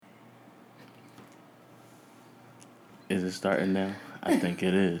Is it starting now? I think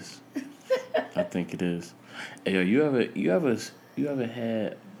it is. I think it is. Hey, yo, you ever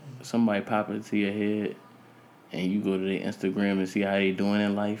had somebody pop into your head and you go to their Instagram and see how they doing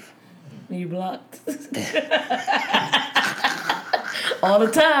in life? You blocked. All the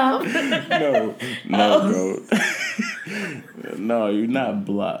time. No, bro. No, you're not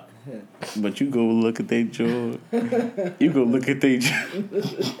blocked. But you go look at their jaw. You go look at their jaw.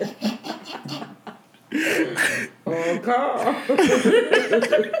 Oh, Carl.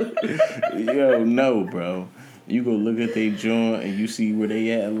 Yo, no, bro. You go look at their jaw and you see where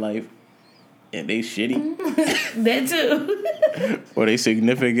they at in life. And they shitty. That too. Or they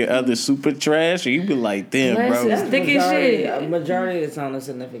significant other super trash. Or you be like, damn, bro. That's thick as shit. Majority of the time, a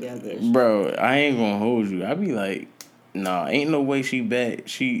significant other. Bro, I ain't gonna hold you. I be like, nah, ain't no way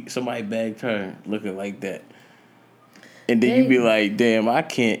somebody bagged her looking like that. And then you be like, damn, I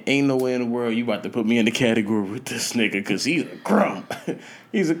can't, ain't no way in the world you about to put me in the category with this nigga because he's a crumb.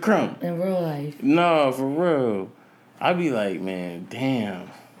 He's a crumb. In real life. No, for real. I be like, man, damn.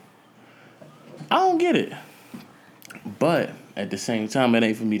 I don't get it. But at the same time, it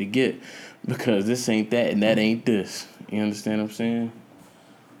ain't for me to get because this ain't that and that ain't this. You understand what I'm saying?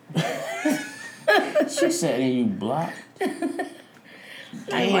 She said, and you blocked.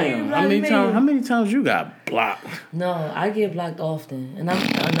 Damn. How many times you got blocked? No, I get blocked often, and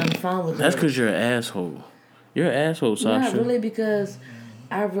I'm fine with that. That's because you're an asshole. You're an asshole, Sasha. Not really, because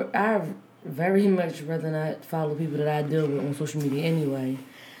I very much rather not follow people that I deal with on social media anyway.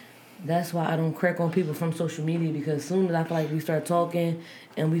 That's why I don't crack on people from social media, because as soon as I feel like we start talking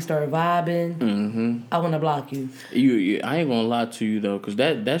and we start vibing, I want to block you. I ain't gonna lie to you though, because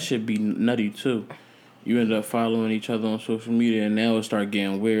that should be nutty too. You end up following each other on social media, and now it start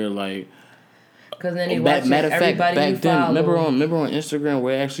getting weird. Like, because then they watch matter of fact, back then, remember on Instagram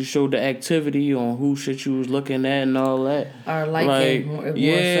where it actually showed the activity on who shit you was looking at and all that. Or liking more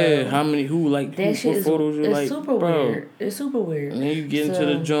yeah, so. how many what photos you like, super bro. Weird. It's super weird. And then you get into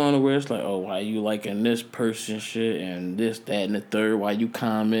the joint where it's like, oh, why you liking this person shit and this, that, and the third? Why you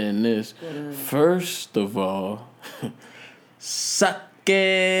commenting this? First of all, suck it.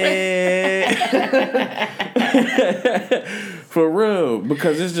 For real,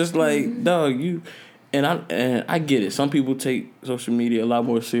 because it's just like, dog, you and I get it. Some people take social media a lot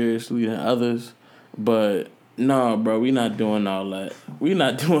more seriously than others, but no, bro, we not doing all that. We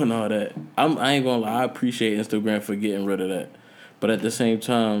not doing all that. I ain't gonna lie. I appreciate Instagram for getting rid of that, but at the same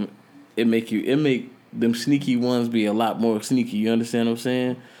time, it make them sneaky ones be a lot more sneaky. You understand what I'm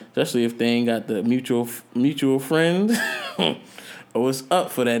saying? Especially if they ain't got the mutual friends. Oh, it's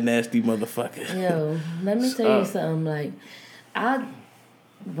up for that nasty motherfucker. Yo, let me tell you something. Like,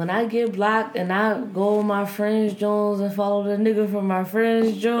 when I get blocked and I go on my friends' Jones and follow the nigga from my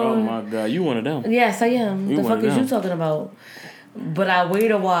friends' Jones. Oh my God, you one of them. Yes, I am. The fuck is you talking about? But I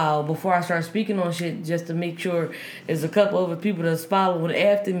wait a while before I start speaking on shit just to make sure there's a couple other people that's following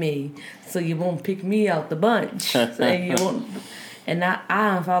after me, so you won't pick me out the bunch. And I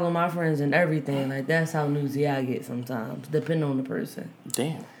unfollow my friends and everything. Like, that's how newsy I get sometimes, depending on the person.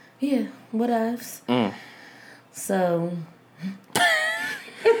 Damn. Yeah, whatevs. So.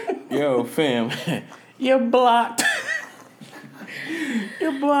 Yo, fam. You're blocked.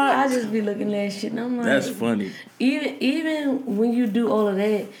 You're blocked. I just be looking at shit and I'm like. That's funny. Even when you do all of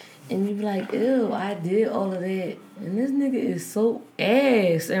that and you be like, ew, I did all of that. And this nigga is so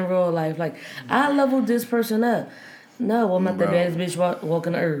ass in real life. Like, I leveled this person up. No, I'm not the baddest bitch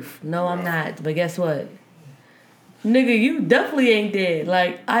walking the earth. No, I'm not. But guess what? Nigga, you definitely ain't dead.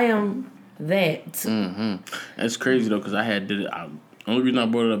 Like, I am that. Mm-hmm. That's crazy, though, because I had did it. Only reason I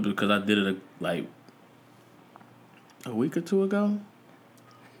brought it up is because I did it, like, a week or two ago.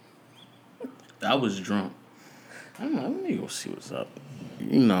 I was drunk. I don't know. Let me go see what's up.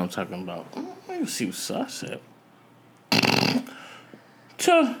 You know what I'm talking about. Let me see what's up.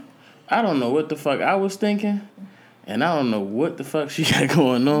 I don't know what the fuck I was thinking. And I don't know what the fuck she got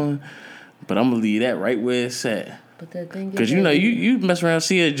going on, but I'm gonna leave that right where it's at. But that thing is, cause you know you mess around,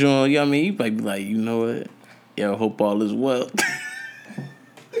 see a joint, you know what I mean? You might be like, you know what? Yo, hope all is well.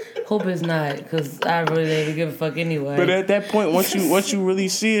 Hope it's not, cause I really don't even give a fuck anyway. But at that point, once you really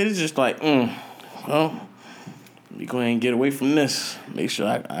see it, it's just like, well, let me go ahead and get away from this. Make sure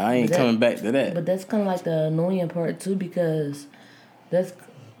I ain't coming back to that. But that's kind of like the annoying part too, because that's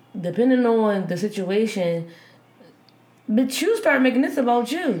depending on the situation. But you start making this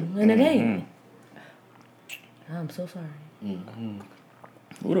about you, and it ain't. I'm so sorry. Mm-hmm.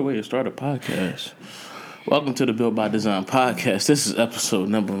 What a way to start a podcast. Welcome to the Built by Design podcast. This is episode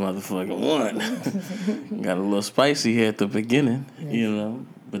number motherfucking 1. Got a little spicy here at the beginning, you know,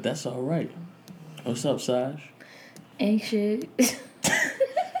 but that's all right. What's up, Saj? Ain't shit.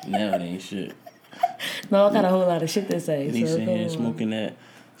 Now it ain't shit. No, I got a whole lot of shit to say. And he's So sitting here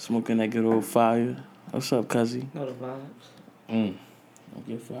smoking that good old fire. What's up, cuzzy? Know the vibes. Don't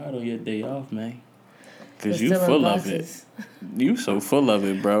get fired on your day off, man. Cause We're you still in full boxes. of it. You so full of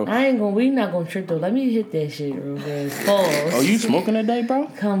it, bro. We not gonna trick though. Let me hit that shit real fast. Pause. Oh, you smoking today, bro?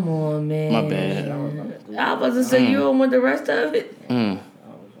 Come on, man. My bad. I was about to say you don't want the rest of it. I was on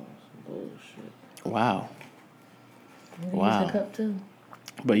some bullshit. Wow. Use Wow. the cup too.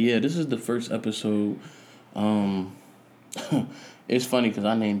 But yeah, this is the first episode. It's funny because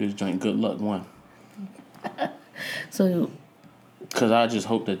I named this joint Good Luck 1. So, Because I just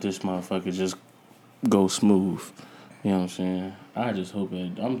hope that this motherfucker just goes smooth. You know what I'm saying? I just hope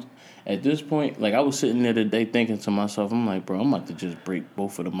it. I'm at this point, like I was sitting there today thinking to myself, I'm like, bro, I'm about to just break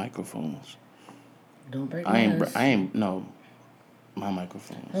both of the microphones. don't break I mine. no, my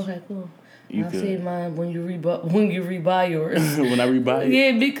microphones. Okay, cool. You I'll could. save mine when you rebuy yours. When I rebuy it?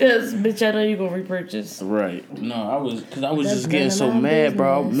 Yeah, because bitch, I know you're gonna repurchase. Right. No, I was That's just getting none so of my mad,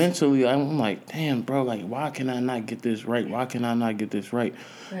 bro. business. Mentally, I'm like, damn, bro, like, why can I not get this right? Why can I not get this right?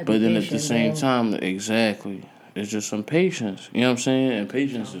 Gotta But be then at the patient, same bro. time, exactly, it's just some patience. You know what I'm saying? And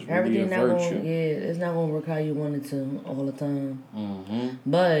patience is really Everything a not virtue. gonna, it's not gonna work how you want it to all the time. Mm-hmm.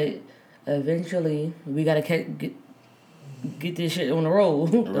 But eventually, we gotta get this shit on the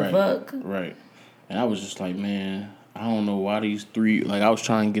road. The Right. fuck? Right. And I was just like, man, I don't know why these three. Like, I was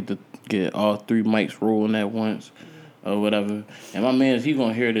trying to get all three mics rolling at once, or whatever. And my man, he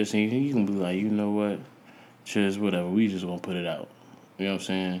gonna hear this and he gonna be like, you know what, Chizz, whatever. We just gonna put it out. You know what I'm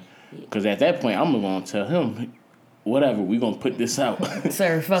saying? Because at that point, I'm gonna tell him, whatever. We gonna put this out.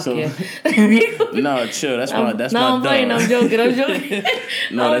 Sir, fuck So- you. No, chill. That's my I'm dog. playing. I'm joking.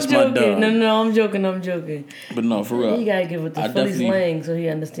 No, I'm that's joking. my dog. No, I'm joking. But no, for real. He gotta give it the I fully definitely- slang so he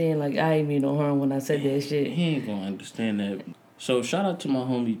understand. Like I ain't mean no harm when I said that shit. He ain't gonna understand that. So shout out to my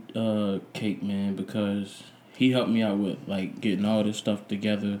homie Cake, man, because he helped me out with like getting all this stuff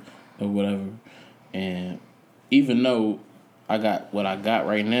together or whatever. And even though I got what I got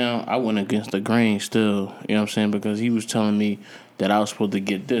right now, I went against the grain still. You know what I'm saying? Because he was telling me that I was supposed to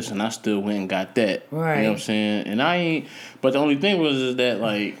get this, and I still went and got that. Right. You know what I'm saying? And I ain't. But the only thing is that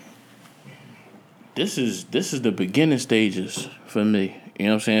like this is the beginning stages for me. You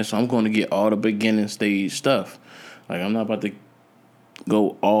know what I'm saying? So I'm going to get all the beginning stage stuff. Like I'm not about to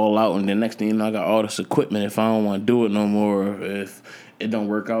go all out, and the next thing you know, I got all this equipment if I don't want to do it no more, or if it don't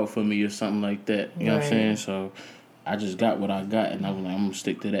work out for me or something like that. You know what I'm saying? So I just got what I got, and I'm like, I'm gonna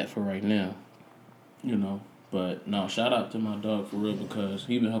stick to that for right now. You know, but no, shout out to my dog for real because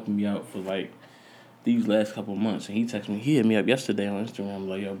he been helping me out for like these last couple months, and he texted me. He hit me up yesterday on Instagram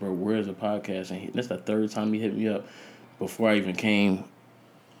like, "Yo, bro, where's the podcast?" And that's the third time he hit me up before I even came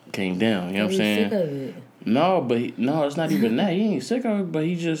down. You know what I'm saying? Sick of it. No, but no, it's not even that. He ain't sick of it, but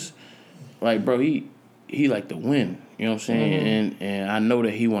he just like, bro, he like to win. You know what I'm saying? Mm-hmm. And I know that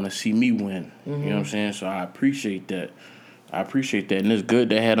he want to see me win. You know what I'm saying? So I appreciate that. And it's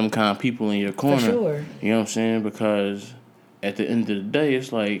good to have them kind of people in your corner. For sure. You know what I'm saying? Because at the end of the day,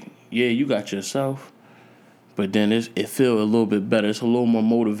 it's like, yeah, you got yourself, but then it feel a little bit better. It's a little more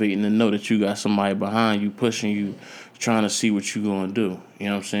motivating to know that you got somebody behind you, pushing you, trying to see what you gonna do. You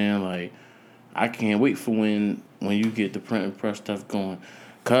know what I'm saying? Like, I can't wait for when you get the print and press stuff going.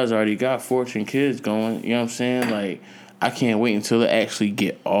 Cuz already got Fortune Kids going. You know what I'm saying? Like, I can't wait until it actually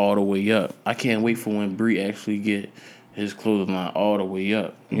get all the way up. I can't wait for when Bree actually get his clothing line all the way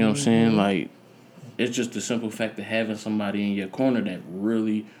up. You know what I'm saying? Like, it's just the simple fact of having somebody in your corner that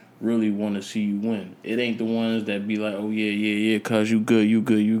really, really want to see you win. It ain't the ones that be like, oh, yeah, cuz you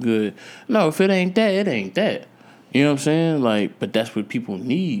good. No, if it ain't that, it ain't that. You know what I'm saying? Like, but that's what people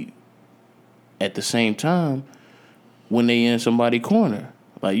need at the same time when they in somebody's corner.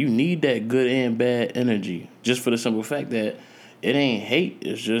 Like, you need that good and bad energy just for the simple fact that it ain't hate.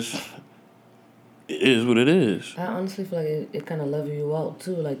 It's just, it is what it is. I honestly feel like it kind of level you out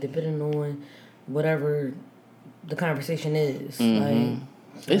too, like depending on whatever the conversation is. Like,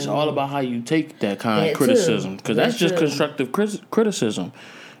 It's all about how you take that kind That of criticism. too. Because That that's just too. constructive criticism.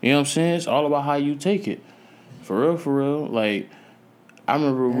 You know what I'm saying? It's all about how you take it. For real. Like, I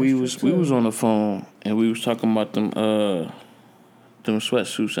remember we was on the phone and we was talking about them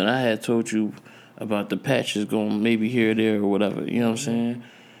sweatsuits, and I had told you about the patches going maybe here or there or whatever. You know what I'm saying?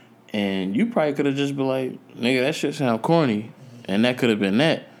 And you probably could have just been like, nigga, that shit sound corny. And that could have been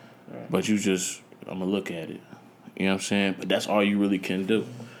that. But you just, I'm going to look at it. You know what I'm saying? But that's all you really can do.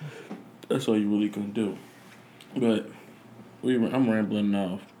 But I'm rambling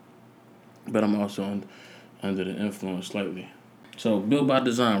off. But I'm also under the influence slightly. So, Built by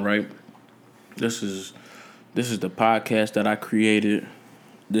Design, right? This is This is the podcast that I created.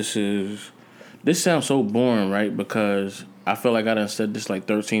 This sounds so boring, right? Because I feel like I done said this like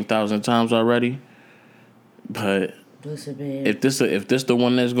 13,000 times already. But Listen, man. if this the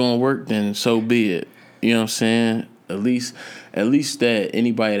one that's gonna work, then so be it. You know what I'm saying? At least that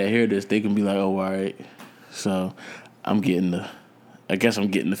anybody that hear this, they can be like, oh, all right. So I guess I'm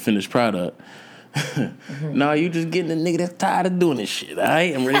getting the finished product. No, you just getting the nigga that's tired of doing this shit. All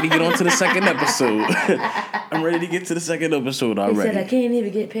right, I'm ready to get on to the second episode. I'm ready to get to the second episode already. He said I can't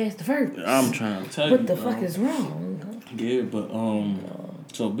even get past the first. I'm trying to tell you. What the fuck is wrong? Yeah, but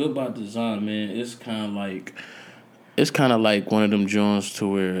so Built by Design, man, it's kind of like one of them joints to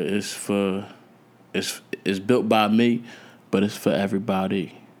where it's built by me, but it's for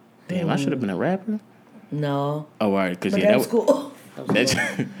everybody. Damn, I should have been a rapper. No. Oh, all right, because that was cool.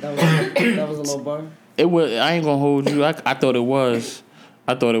 That was a low bar. It was. I ain't gonna hold you. I thought it was.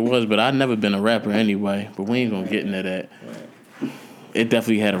 But I never been a rapper anyway. But we ain't gonna get into that. Right. It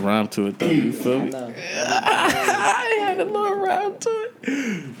definitely had a rhyme to it though. You feel me? No. It had a little rhyme to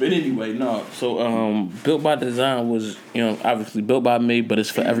it. But anyway, no. So Built by Design was, obviously built by me, but it's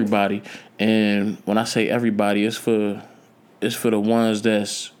for everybody. And when I say everybody, it's for the ones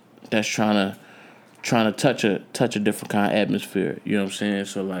that's trying to touch a different kind of atmosphere. You know what I'm saying?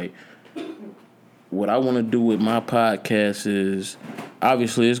 So like, what I want to do with my podcast is,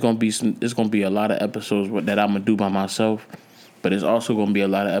 obviously it's gonna be a lot of episodes that I'm gonna do by myself, but it's also gonna be a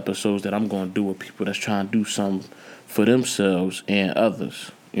lot of episodes that I'm gonna do with people that's trying to do something for themselves and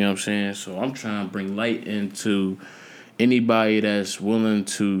others. You know what I'm saying? So I'm trying to bring light into anybody that's willing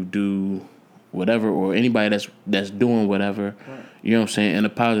to do whatever, or anybody that's doing whatever. Right. You know what I'm saying? In a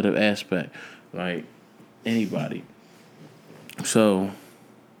positive aspect, like anybody. So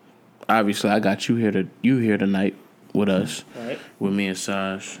obviously I got you here tonight with us, right? With me and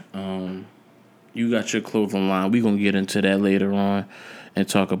Sasha. You got your clothing line. We gonna get into that later on and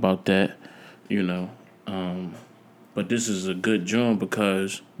talk about that, But this is a good joint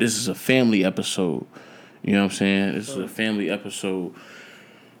because this is a family episode. You know what I'm saying? This is a family episode.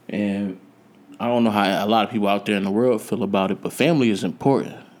 And I don't know how a lot of people out there in the world feel about it, but family is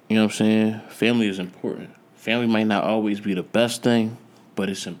important. You know what I'm saying? Family is important. Family might not always be the best thing, but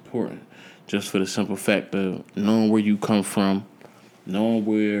it's important. Just for the simple fact of knowing where you come from, knowing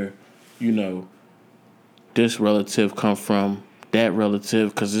where, this relative come from, that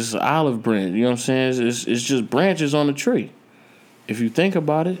relative, because it's an olive branch. You know what I'm saying? It's just branches on the tree. If you think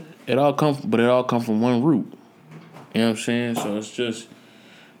about it, it all come from one root. You know what I'm saying? So it's just,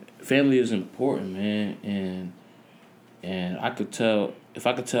 family is important, man. And if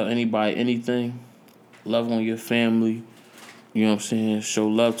I could tell anybody anything, love on your family. You know what I'm saying? Show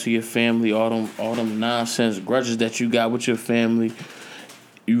love to your family. All them nonsense grudges that you got with your family,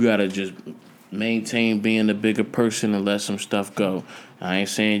 you gotta just maintain being the bigger person and let some stuff go. I ain't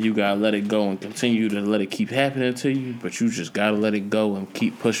saying you gotta let it go and continue to let it keep happening to you, but you just gotta let it go and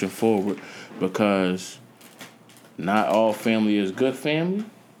keep pushing forward, because not all family is good family,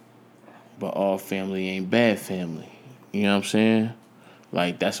 but all family ain't bad family. You know what I'm saying?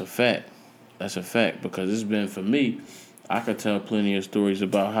 Like, that's a fact. That's a fact, because it's been, for me, I could tell plenty of stories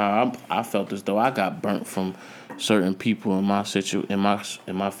about how I felt as though I got burnt from certain people in my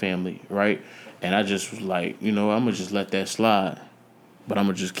family, right? And I just was like, I'm gonna just let that slide, but I'm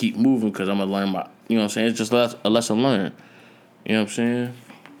gonna just keep moving because I'm gonna learn you know what I'm saying? It's just a lesson learned. You know what I'm saying?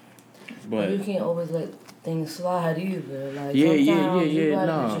 But you can't always let things slide either. Like, yeah. You gotta get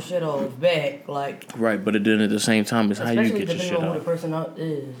your shit off back, like. Right, but then at the same time, it's how you get your shit off. Especially depending on who the person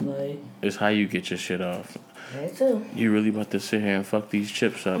is, like. It's how you get your shit off. That too. You really about to sit here and fuck these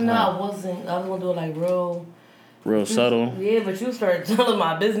chips up? No, huh? I wasn't. I was gonna do it like real subtle. Yeah, but you started telling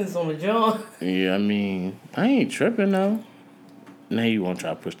my business on the joint. Yeah, I mean, I ain't tripping though. Now you won't try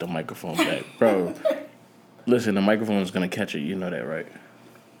to push the microphone back, bro. Listen, the microphone is gonna catch it. You know that, right?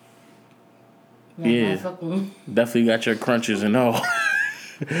 Yeah, definitely got your crunches and all.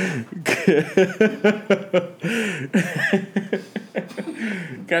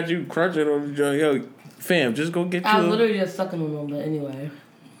 Got you crunching on the joint. Yo, fam, just go get you. I was literally just sucking on them, but anyway.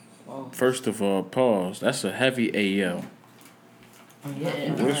 First of all, pause. That's a heavy AL.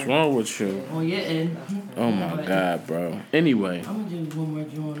 What's wrong with you? On your end. Oh my God, bro. Anyway. I'm gonna do one more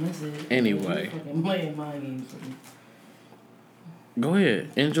joint. That's it. Anyway. Go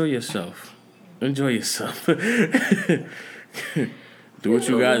ahead. Enjoy yourself. Do what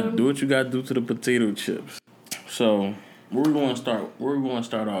you got. Do what you got to do to the potato chips. So, where we going to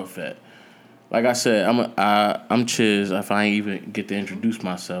start off at? Like I said, I'm Chizz. If I ain't even get to introduce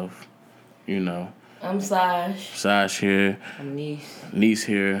myself, I'm Sasha. Sasha here. I'm Niece. Niece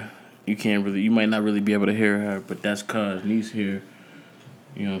here. you might not really be able to hear her, but that's cause Niece here.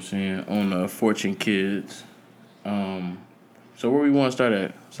 You know what I'm saying? On Fortune Kids. So where we want to start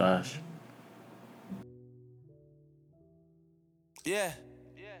at, Sash? Yeah.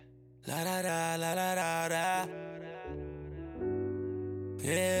 La da da la da da da.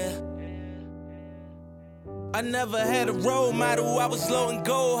 Yeah. I never had a role model. I was low and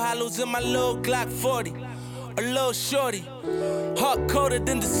gold hollows in my little Glock 40. A little shorty. Heart colder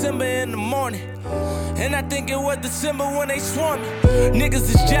than December in the morning. And I think it was December when they swarmed me. Niggas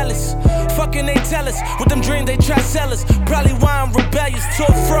is jealous, fucking they tell us. With them dreams they try sell us. Probably why I'm rebellious. To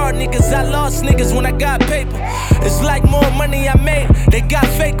a fraud niggas, I lost niggas when I got paper. It's like more money I made, they got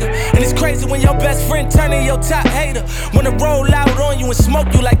faker. And it's crazy when your best friend turning your top hater. Wanna roll out on you and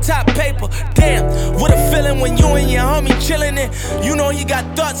smoke you like top paper. Damn, what a feeling when you and your homie chillin' and you know he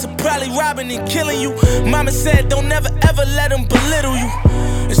got thoughts of probably robbing and killing you. Mama said don't never ever let them belittle you.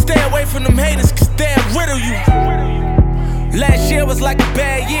 And stay away from them haters cause they'll riddle you. Last year was like a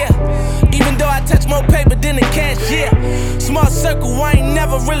bad year. Even though I touched more paper than the cashier. Small circle, I ain't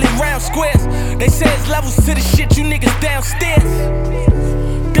never really round squares. They say it's levels to the shit, you niggas downstairs.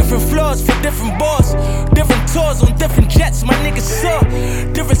 Different floors for different boys. Different tours on different jets, my niggas saw.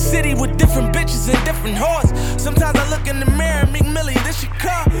 Different city with different bitches and different whores. Sometimes I look in the mirror and Millie, this your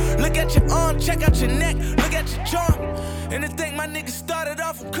car. Look at your arm, check out your neck, look at your jaw. And to think my niggas started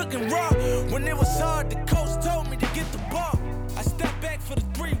off from cooking raw. When it was hard, the coach told me to get the ball. I stepped back for the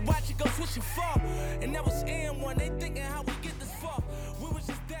 3, watch it go switch and fall. And that was M1, they thinking how we get this far. We was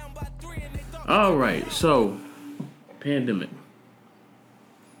just down by 3 and they thought. Alright, so pandemic.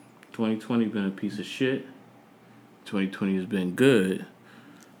 2020 been a piece of shit. 2020 has been good.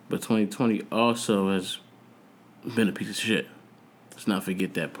 But 2020 also has been a piece of shit. Let's not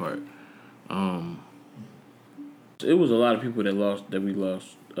forget that part. It was a lot of people that we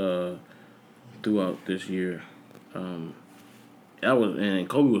lost throughout this year. And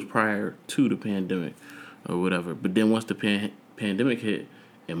COVID was prior to the pandemic or whatever. But then once the pandemic hit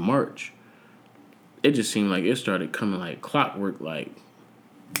in March, it just seemed like it started coming like clockwork, like,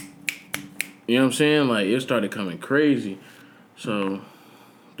 you know what I'm saying? Like, it started coming crazy. So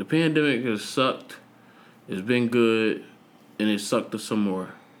the pandemic has sucked. It's been good, and it sucked us some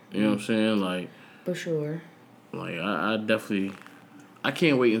more. You know what I'm saying? Like, For sure. Like, I definitely, I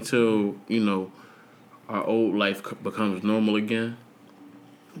can't wait until, our old life becomes normal again,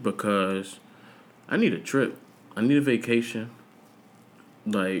 because I need a trip. I need a vacation.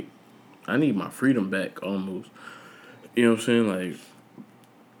 Like, I need my freedom back almost. You know what I'm saying? Like,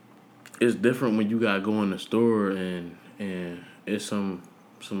 it's different when you gotta go in the store and it's some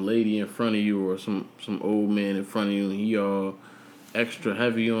lady in front of you or some old man in front of you and he all extra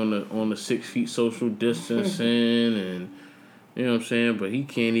heavy on the 6 feet social distancing and you know what I'm saying, but he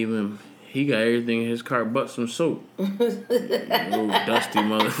got everything in his cart but some soap. Old dusty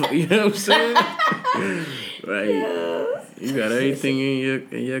motherfucker, you know what I'm saying? Right. Yeah. You got everything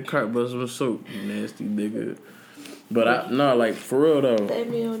in your cart but some soap, you nasty nigga. But like for real though. That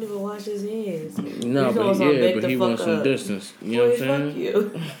man don't even wash his hands. No, but he wants some distance. You know what I'm saying?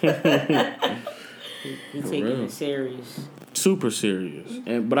 You taking it serious. Super serious.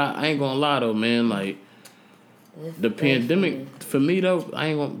 But I ain't gonna lie though, man, like the pandemic for me though,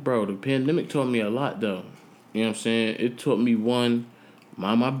 the pandemic taught me a lot though. You know what I'm saying? It taught me 1,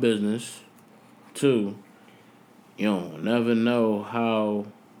 mind my business. 2, you don't never know how,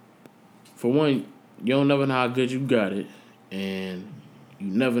 for 1, you don't never know how good you got it, and you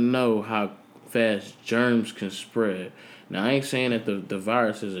never know how fast germs can spread. Now, I ain't saying that the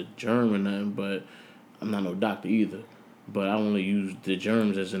virus is a germ or nothing, but I'm not no doctor either. But I only use the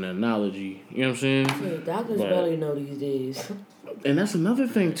germs as an analogy. You know what I'm saying? Yeah, doctors barely know these days. And that's another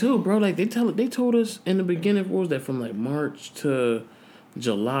thing too, bro. Like they told us in the beginning, what was that, from like March to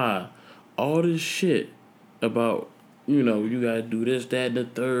July, all this shit about, you gotta do this, that, and the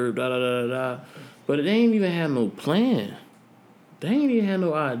third, da da da da. But they ain't even had no plan. They ain't even had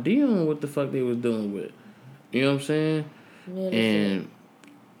no idea on what the fuck they was dealing with. You know what I'm saying? Yeah, and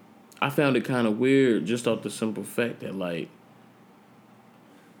I found it kind of weird just off the simple fact that like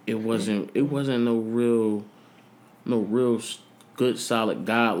it wasn't no real good solid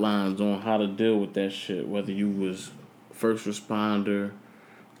guidelines on how to deal with that shit. Whether you was first responder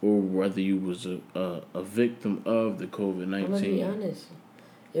or whether you was a victim of the COVID-19. I'm gonna be honest.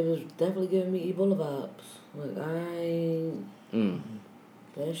 It was definitely giving me Ebola vibes. Like,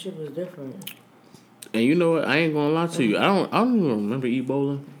 that shit was different. And you know what? I ain't gonna lie to you. I don't even remember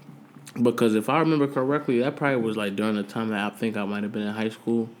Ebola. Because if I remember correctly, that probably was like during the time that I think I might have been in high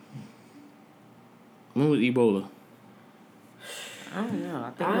school. When was Ebola? I don't know.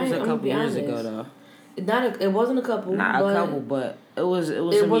 I think it was a couple years ago though. It wasn't a couple. Not a couple, but it was some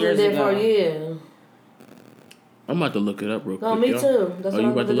wasn't years there ago. for a year. I'm about to look it up real quick. No, me too. That's what you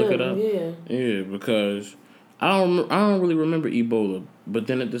I'm about to look it up? Yeah. Yeah, because I don't really remember Ebola, but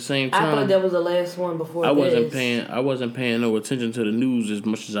then at the same time, I thought that was the last one before I wasn't paying no attention to the news as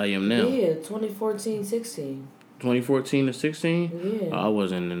much as I am now. Yeah, 2014, 16. 2014 to 16. Yeah. I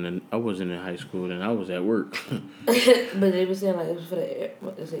wasn't in high school then. I was at work. But they were saying like it was for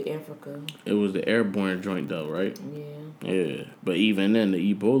Africa. It was the airborne joint though, right? Yeah. Yeah, but even then,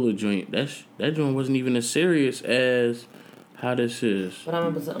 the Ebola joint, that joint wasn't even as serious as how this is. But I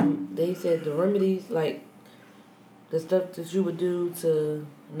remember they said the remedies, like the stuff that you would do to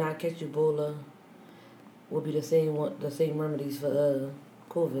not catch Ebola, would be the same remedies for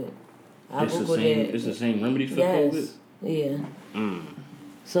COVID. It's the same remedies for COVID. Yeah.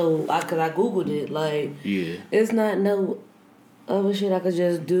 So I googled it, like it's not no other shit I could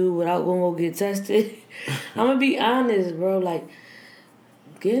just do without going to go get tested. I'm gonna be honest, bro. Like,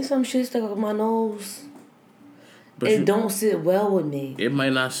 getting some shit stuck up my nose, it don't sit well with me. It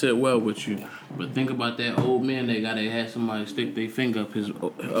might not sit well with you, but think about that old man that gotta have somebody stick their finger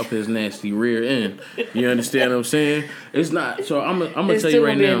up his nasty rear end. You understand what I'm saying? It's not. So I'm gonna tell you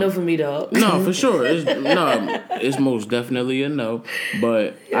right now. It's still no for me, dog. No, for sure. It's most definitely a no.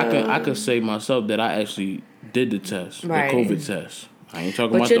 But I could say myself that I actually did the test, the COVID test. I ain't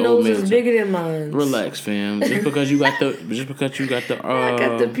talking about the old man. But your nose is bigger than mine. Relax, fam. Just because you got the. I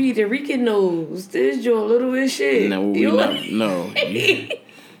got the Puerto Rican nose. This your little as shit. No, you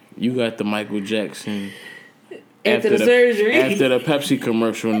got the Michael Jackson. After the surgery. After the Pepsi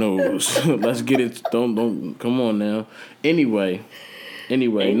commercial nose. Let's get it. Don't. Come on now. Anyway,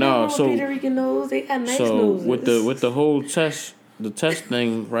 no. So Puerto Rican nose. They got nice noses. noses. with the whole test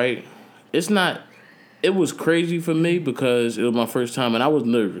thing, right? It's not. It was crazy for me because it was my first time and I was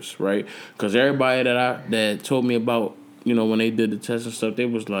nervous, right? Because everybody that told me about, when they did the test and stuff, they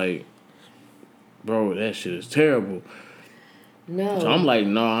was like, bro, that shit is terrible. No. So I'm like,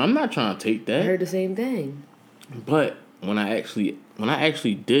 no, I'm not trying to take that. I heard the same thing. But when I actually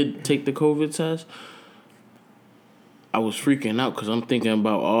did take the COVID test, I was freaking out because I'm thinking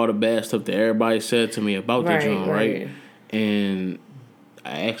about all the bad stuff that everybody said to me about the joint, right? And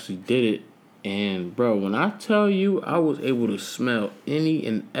I actually did it. And, bro, when I tell you I was able to smell any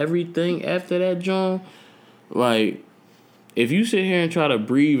and everything after that, John, like, if you sit here and try to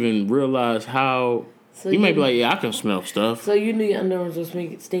breathe and realize how, you might be like, yeah, I can smell stuff. So you knew your underarms was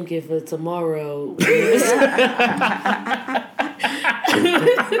stinking for tomorrow.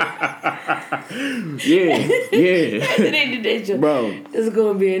 Yeah. Bro. It's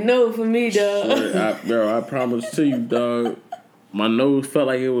going to be a no for me, dog. I promise to you, dog. My nose felt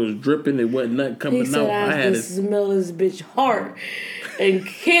like it was dripping. It wasn't nothing coming out. I had to smell this bitch hard in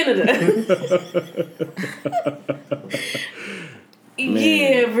Canada.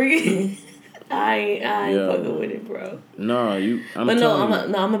 Yeah, bro. I ain't fucking with it, bro. No, I'm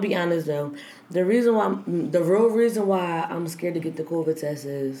gonna be honest though. The real reason why I'm scared to get the COVID test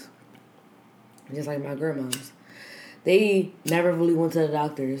is just like my grandma's. They never really went to the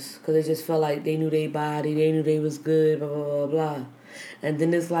doctors because they just felt like they knew their body, they knew they was good, blah, blah, blah, blah. And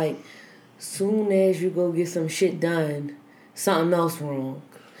then it's like, soon as you go get some shit done, something else wrong.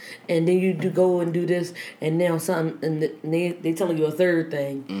 And then you do go and do this, and now something, and they telling you a third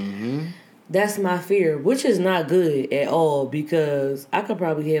thing. Mm-hmm. That's my fear, which is not good at all because I could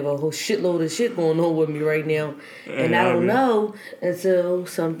probably have a whole shitload of shit going on with me right now, and I don't know until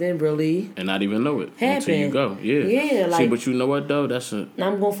something really and not even know it happen. Until you go. Yeah. Like, see, but you know what though?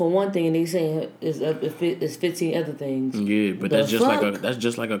 I'm going for one thing, and they saying it's 15 other things. Yeah, but that's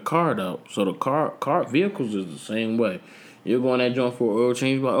just like a car though. So the car vehicles is the same way. You're going that joint for oil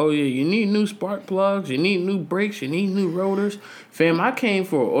change, but you need new spark plugs, you need new brakes, you need new rotors. Fam, I came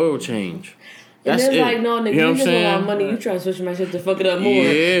for an oil change. That's and it's it. like, no, nigga, you just want my money. You trying to switch my shit to fuck it up more.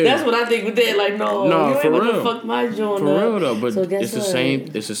 Yeah. That's what I think with that. Like, no, you ain't about to fuck my joint for up. For real though, but so it's the same.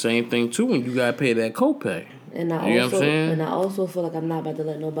 It's the same thing too when you gotta pay that copay. And I you know what I'm saying? And I also feel like I'm not about to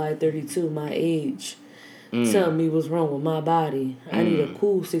let nobody 32 my age tell me what's wrong with my body. I need a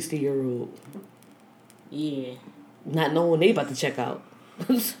cool 60-year-old. Yeah. Not knowing they about to check out.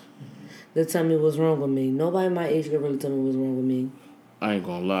 They tell me what's wrong with me. Nobody my age can really tell me what's wrong with me. I ain't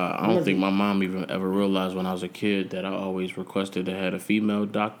gonna lie. I don't think my mom even ever realized when I was a kid that I always requested to have a female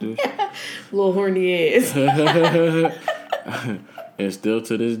doctor. Little horny ass. And still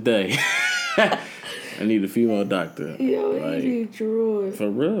to this day, I need a female doctor. Yo, like, you need your for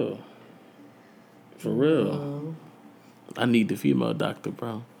real. For real. I need the female doctor,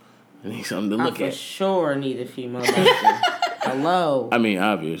 bro. I need something to look at. I for sure need a female doctor. Hello. I mean,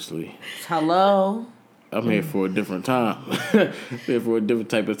 obviously. Hello. I'm here for a different time. Here for a different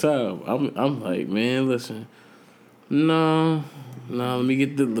type of time. I'm like, man, listen. No, let me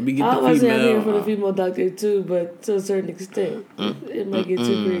get the female. I was saying I'm here for the female doctor too, but to a certain extent, it might get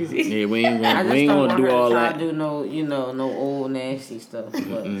too crazy. Yeah, we ain't gonna do all that. I do no, no old nasty stuff,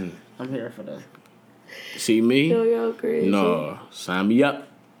 but I'm here for that. See me? Yo, y'all crazy. No, sign me up.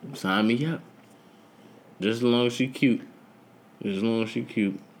 Just as long as she cute.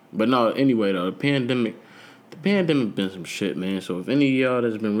 But no, anyway though, the pandemic been some shit, man. So if any of y'all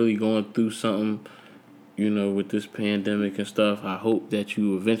that's been really going through something, with this pandemic and stuff, I hope that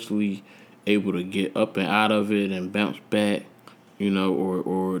you eventually able to get up and out of it and bounce back,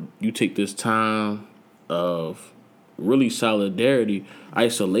 or you take this time of really solidarity,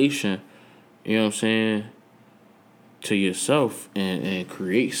 isolation, you know what I'm saying, to yourself and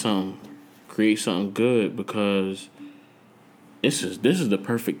create something good, because this is the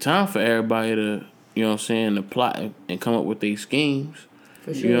perfect time for everybody to, to plot and come up with these schemes.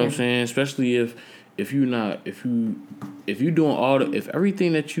 For sure. You know what I'm saying? Especially if everything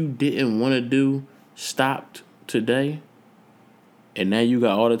that you didn't want to do stopped today, and now you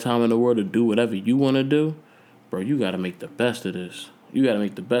got all the time in the world to do whatever you want to do, bro, you got to make the best of this. I'm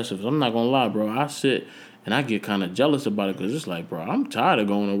not going to lie, bro. I sit and I get kind of jealous about it, because it's like, bro, I'm tired of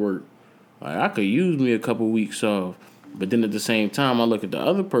going to work. Like, I could use me a couple weeks off. But then at the same time, I look at the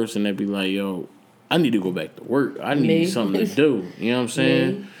other person that be like, yo, I need to go back to work. I need something to do. You know what I'm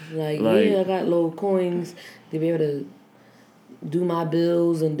saying? Like, yeah, I got little coins to be able to do my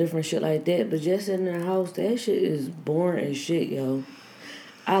bills and different shit like that. But just sitting in the house, that shit is boring as shit, yo.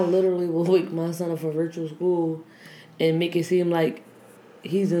 I literally will wake my son up for virtual school and make it seem like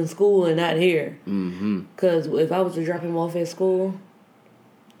he's in school and not here. Because if I was to drop him off at school,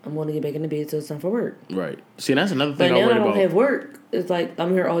 I'm going to get back in the bed till it's time for work. Right. See, that's another thing I worry about. But now I don't about. have work. It's like,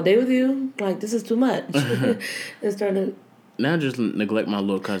 I'm here all day with you. Like, this is too much. It's starting to... Now just neglect my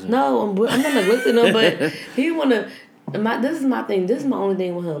little cousin. No, I'm not neglecting him, but he want to... This is my thing. This is my only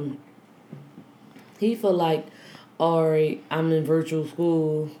thing with him. He feel like, all right, I'm in virtual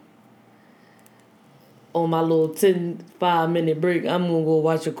school. On my little 5-minute break, I'm going to go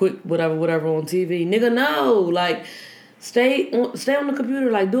watch a quick whatever on TV. Nigga, no. Like... Stay on the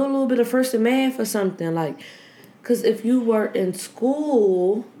computer, like, do a little bit of first and math or something, like, because if you were in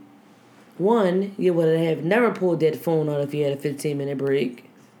school, one, you would have never pulled that phone out if you had a 15-minute break,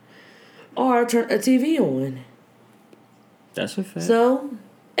 or turn a TV on. That's a fact. So,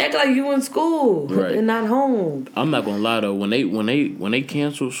 act like you in school right. and not home. I'm not gonna lie though, when they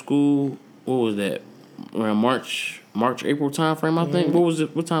canceled school, what was that? Around March, April time frame, I think. What was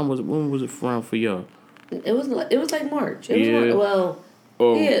it? What time was it? When was it around for y'all? It was like March. It was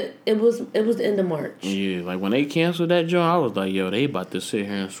the end of March. Yeah, like when they canceled that joint, I was like, yo, they about to sit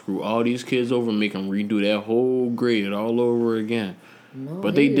here and screw all these kids over and make them redo that whole grade all over again. No,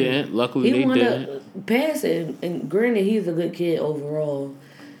 but they didn't. Luckily, they didn't. He wanted to pass it, and granted, he's a good kid overall.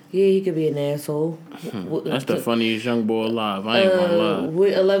 Yeah, he could be an asshole. That's the funniest young boy alive. I ain't gonna lie.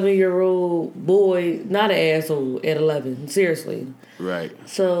 With 11-year-old boy, not an asshole at 11. Seriously. Right.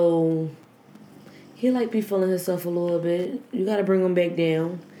 So... he like be feeling himself a little bit. You gotta bring him back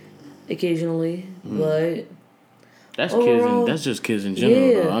down occasionally, but that's overall, kids. That's just kids in general.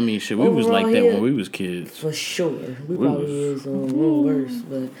 Yeah. Though. I mean, shit, we was like that when we was kids. For sure, we probably is a little worse,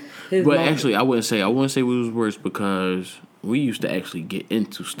 but actually, I wouldn't say we was worse, because we used to actually get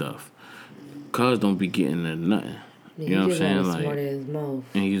into stuff. Cuz don't be getting into nothing. Yeah, you know what I'm saying? Like, smart as mouth.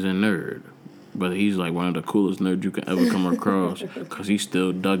 And he's a nerd. But he's like one of the coolest nerds you can ever come across, because he's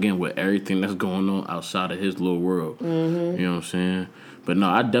still dug in with everything that's going on outside of his little world. Mm-hmm. You know what I'm saying? But no,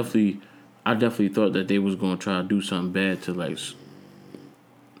 I definitely thought that they was going to try to do something bad to, like,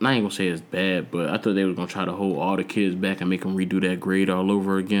 I ain't going to say it's bad, but I thought they was going to try to hold all the kids back and make them redo that grade all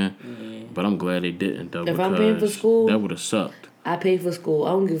over again. Yeah. But I'm glad they didn't, though, if I'm paying for school, that would have sucked. I pay for school. I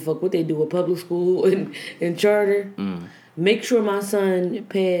don't give a fuck what they do with public school and charter. Make sure my son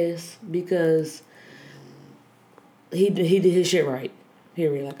pass, because he did his shit right.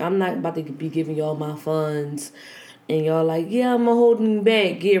 Period. Like, I'm not about to be giving y'all my funds, and y'all like, yeah, I'm holding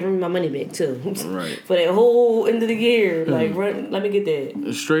back. Give me my money back too. Right. For that whole end of the year, like, let me get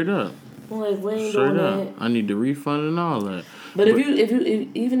that. Straight up. I'm like, we ain't doing that. I need the refund and all that. But if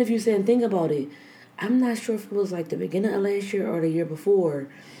you said and think about it, I'm not sure if it was like the beginning of last year or the year before.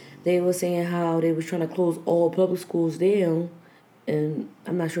 They were saying how they was trying to close all public schools down, and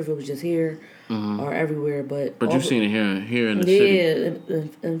I'm not sure if it was just here or everywhere, but you've seen it here in the city. Yeah,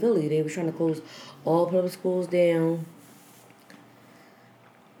 in Philly, they were trying to close all public schools down.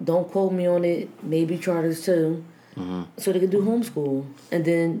 Don't quote me on it. Maybe charters too, so they could do homeschool. And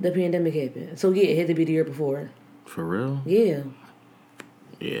then the pandemic happened. So yeah, it had to be the year before. For real? Yeah.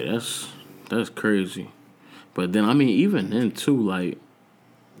 Yeah, that's crazy. But then, I mean, even then too, like,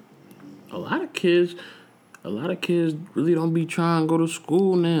 a lot of kids really don't be trying to go to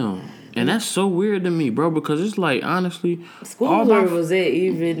school now. And that's so weird to me, bro, because it's like, honestly... School where it was at,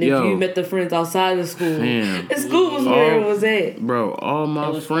 even if you met the friends outside of school. School was where it was at. Bro, all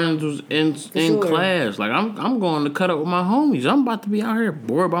my friends was in class. Like, I'm going to cut up with my homies. I'm about to be out here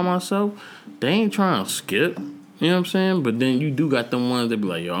bored by myself. They ain't trying to skip. You know what I'm saying? But then you do got them ones that be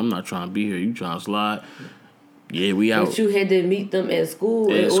like, yo, I'm not trying to be here. You trying to slide. Yeah, we out. But you had to meet them at school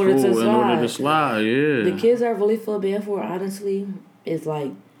in order to slide. Yeah. The kids I really feel bad for, honestly, is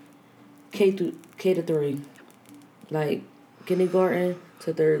like K to 3. Like kindergarten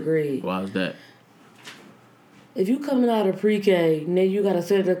to 3rd grade. Why is that? If you coming out of pre-K and then you gotta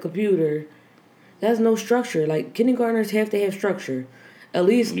sit at a computer, that's no structure. Like kindergartners have to have structure. At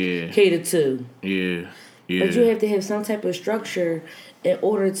least K to 2. Yeah. Yeah. But you have to have some type of structure in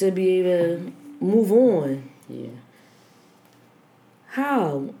order to be able to move on. Yeah.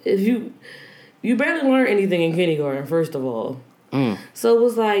 How? If you barely learn anything in kindergarten, first of all. So it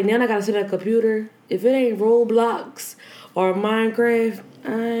was like, now I gotta sit at a computer. If it ain't Roblox or Minecraft,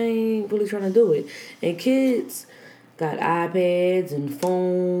 I ain't really trying to do it. And kids got iPads and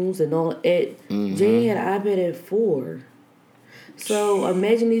phones and all that. Jay had an iPad at 4. So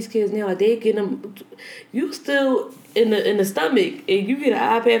imagine these kids now, like they get them. You still in the stomach, and you get an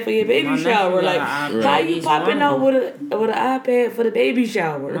iPad for your baby shower. Like how you popping out with an iPad for the baby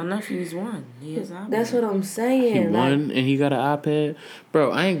shower? My nephew's 1. He has an iPad. That's what I'm saying. He won and he got an iPad, bro.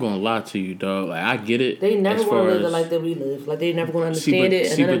 I ain't gonna lie to you, dog. Like I get it. They never gonna live the life that we live. Like they never gonna understand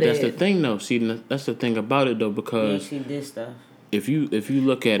it. But that's the thing, though. See, that's the thing about it, though, because we actually did stuff. If you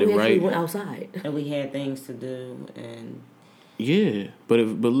look at it, right? We went outside and we had things to do and. Yeah, but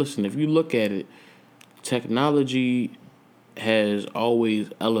listen, if you look at it, technology has always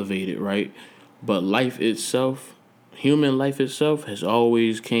elevated, right? But life itself, human life itself, has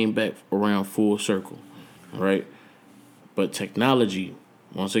always came back around full circle, right? But technology,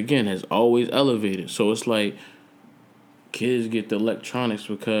 once again, has always elevated. So it's like kids get the electronics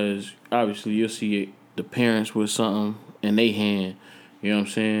because obviously you'll see the parents with something in their hand. You know what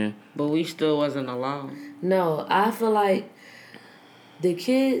I'm saying? But we still wasn't allowed. No, I feel like the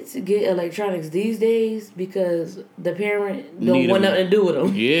kids get electronics these days because the parent don't want nothing to do with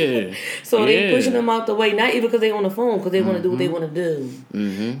them. Yeah. So they pushing them out the way, not even because they on the phone, because they want to do what they want to do.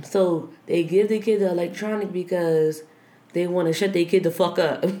 Mm-hmm. So they give the kid the electronic because they want to shut their kid the fuck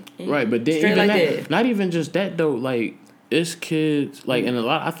up. Right, but then even that, not even just that though. Like it's kids, like and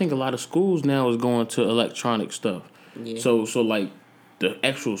I think a lot of schools now is going to electronic stuff. Yeah. So like the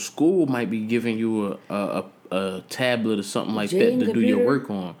actual school might be giving you a tablet or something like that to do your work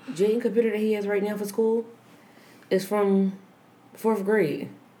on. Jaden's computer that he has right now for school is from 4th grade.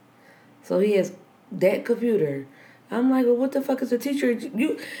 So he has that computer. I'm like, well, what the fuck is the teacher?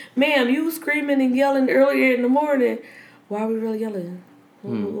 You screaming and yelling earlier in the morning. Why are we really yelling?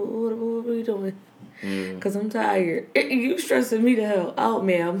 What are we doing? Because I'm tired. You stressing me the hell out,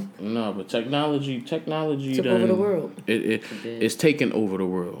 ma'am. No, but technology took over the world. It's taken over the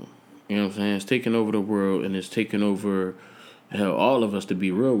world. You know what I'm saying? It's taking over the world, and it's taking over all of us. To be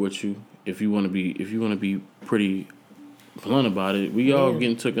real with you, if you want to be pretty blunt about it, we all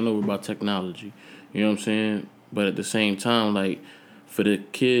getting taken over by technology. You know what I'm saying? But at the same time, like for the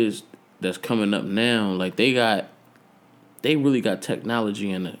kids that's coming up now, like they really got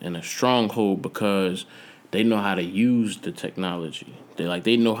technology in a stronghold because they know how to use the technology.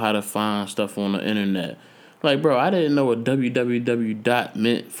 They know how to find stuff on the internet. Like, bro, I didn't know what www.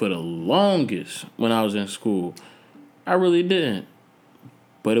 meant for the longest when I was in school. I really didn't.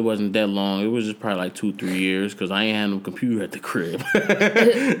 But it wasn't that long. It was just probably like 2-3 years because I ain't had no computer at the crib.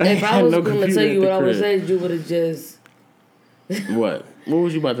 If I was going to tell you what I would say, you would have just... What? What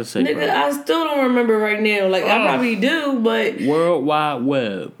was you about to say, nigga, bro? I still don't remember right now. Like, I probably do, but... World Wide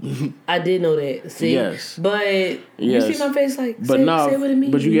Web. I did know that. See? Yes. But you see my face like, but say what it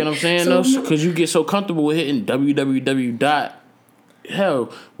means. But you get what I'm saying, though? Because you get so comfortable with hitting www.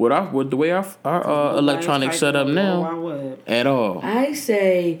 Hell, with the way our electronics set up now, at all. I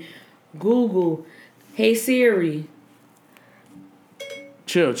say, Google, hey Siri.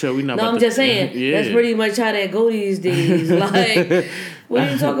 Chill. We not. No, I'm just saying. That's pretty much how that go these days. Like, what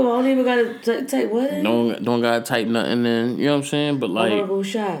are you talking about? I don't even gotta type what? Don't gotta type nothing in. You know what I'm saying? But like, I wanna go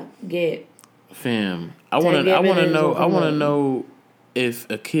shop. Get. Fam, I wanna know if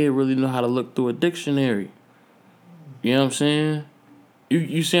a kid really know how to look through a dictionary. You know what I'm saying?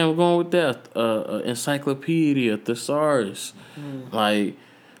 You see I'm going with that? Encyclopedia, thesaurus. Like,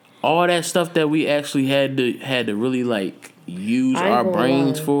 all that stuff that we actually had to really, like, use our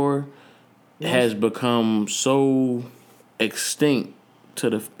brains for has become so extinct to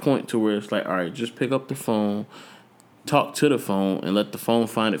the point to where it's like, all right, just pick up the phone, talk to the phone, and let the phone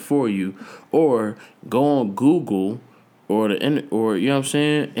find it for you. Or go on Google or you know what I'm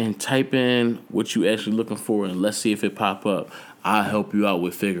saying, and type in what you actually looking for, and let's see if it pop up. I'll help you out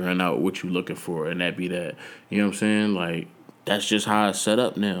with figuring out what you looking for, and that be that. You know what I'm saying? Like, that's just how it's set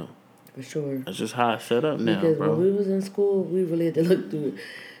up now. For sure. That's just how it's set up now, because bro. When we was in school, we really had to look through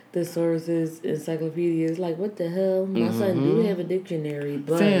the sources, encyclopedias. Like, what the hell? My son do have a dictionary,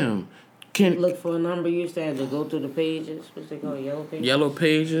 but... Fam, look for a number. You used to have to go through the pages. What's they called? Yellow pages? Yellow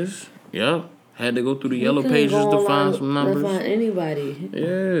pages. Yep. Had to go through the yellow pages to find some numbers. To find anybody.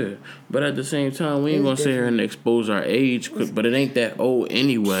 Yeah. But at the same time, we ain't going to sit here and expose our age, but it ain't that old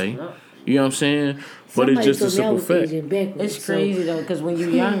anyway. You know what I'm saying? But it's just a simple fact. It's crazy, though, because when you're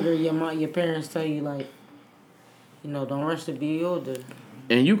younger, your parents tell you, like, you know, don't rush to be older.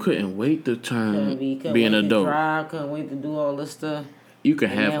 And you couldn't wait to turn being an adult. Couldn't wait to do all this stuff. You can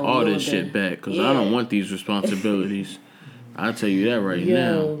have all this shit back, because I don't want these responsibilities. I'll tell you that right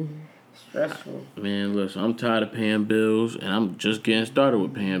now. Stressful. Man, listen, I'm tired of paying bills, and I'm just getting started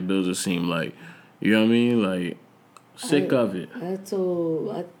with paying bills, it seemed like. You know what I mean? Like, sick of it. I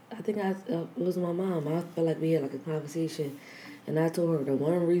think it was my mom. I felt like we had like a conversation, and I told her the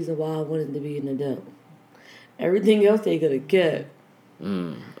one reason why I wanted to be an adult. Everything else they could have kept.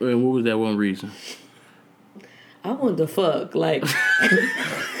 And what was that one reason? I wanted to fuck, like...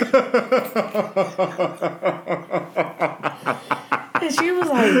 And she was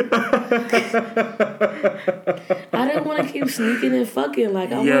like... I didn't want to keep sneaking and fucking,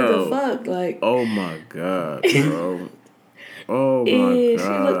 like, I wanted to fuck, like... Oh, my God, bro. Oh, my God. And she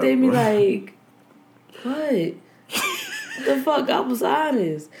looked at me like, what? The fuck? I was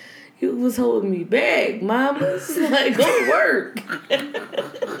honest. You was holding me back, mamas. Like, go to work.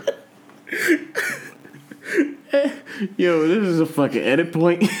 Yo, this is a fucking edit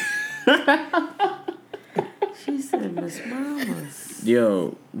point. She said, Miss Mamas.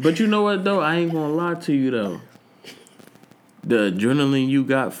 Yo, but you know what, though? I ain't gonna lie to you, though. The adrenaline you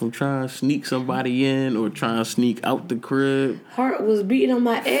got from trying to sneak somebody in or trying to sneak out the crib. Heart was beating on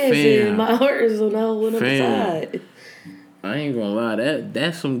my ass and my heart is on the whole other side. I ain't gonna lie,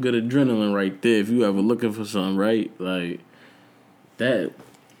 that's some good adrenaline right there. If you ever looking for something, right? Like, that...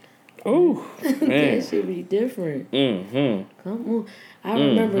 Oh, man. That should be different. Mm-hmm. Come on. I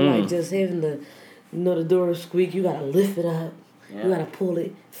remember like just having the, the door squeak. You gotta lift it up. Yeah. You gotta pull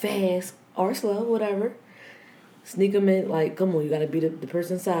it fast or slow, whatever. Sneak them in. Like, come on, you gotta be the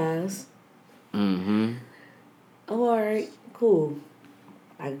person's size. Mm-hmm. Oh, all right, cool.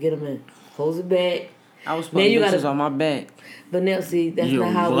 I can get them in. Close it back. I was putting bitches on my back. But now, see, that's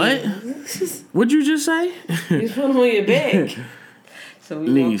not how. What? What'd you just say? You put them on your back. So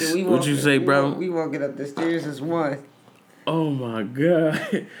Niece, what'd you say, bro? We walking up the stairs as one. Oh my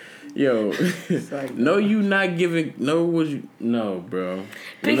God. Yo. Like, no, you not giving. No, bro.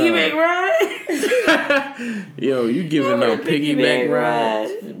 Piggyback ride? Yo, you giving out piggyback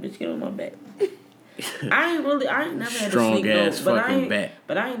rides? Bitch, get on my back. I ain't never had strong to sneak ass no, fucking back.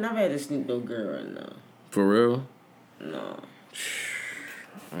 But I ain't never had to sneak no girl right now. For real? No.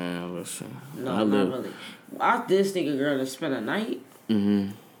 Man, listen. No, not really. I did sneak a girl to spend a night.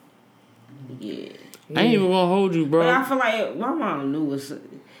 Mm-hmm. Yeah. I ain't even gonna hold you, bro. But I feel like my mom knew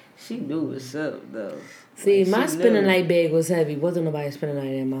she knew what's up, though. See, like, my spending night bag was heavy. Wasn't nobody spending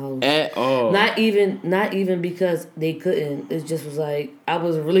night in my house at all. Not even because they couldn't. It just was like I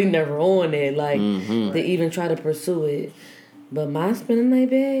was really never on it. Like they even try to pursue it. But my spending night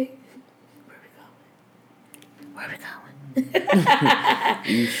bag, where we going?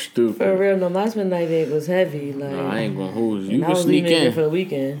 You stupid. For real, no, my spending night bag was heavy. Like, no, I ain't gonna hold you. You can sneak in for the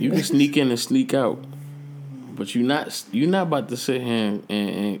weekend. You can sneak in and sneak out. But you're not about to sit here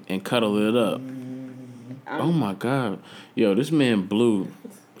and cuddle it up. Oh my God. Yo, this man Blue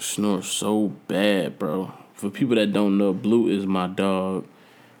snores so bad, bro. For people that don't know, Blue is my dog.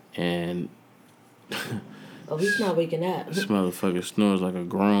 And oh, he's not waking up. This motherfucker snores like a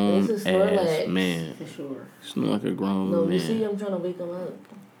grown ass man. For sure. Snores like a grown man. No, you see I'm trying to wake him up.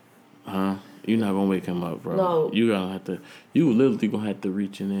 Huh? You're not gonna wake him up, bro. No. You literally gonna have to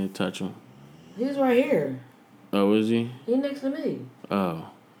reach in there and touch him. He's right here. Oh, is he? He next to me. Oh.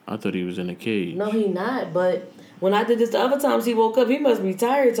 I thought he was in a cage. No, he not. But when I did this the other times he woke up, he must be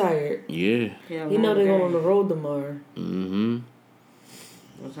tired. Yeah. He know they're going on the road tomorrow. Mm-hmm.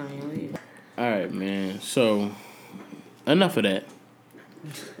 What time you leave? All right, man. So, enough of that.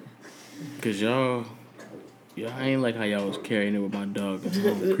 Cause y'all ain't like how y'all was carrying it with my dog. I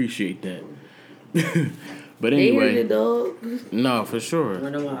don't appreciate that. But anyway, the dog. No, for sure.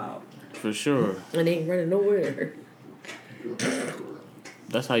 Run them out. For sure. And they ain't running nowhere.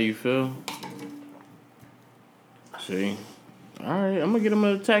 That's how you feel? See? Alright, I'm gonna get him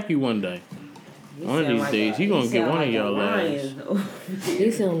to attack you one day. One of these days, he gonna get one of y'all ass.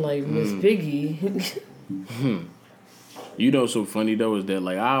 He sound like Miss Piggy. You know what's so funny though is that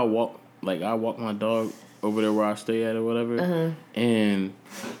I walk my dog over there where I stay at or whatever, and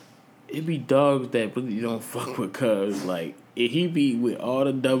it be dogs that really don't fuck with cuz he be with all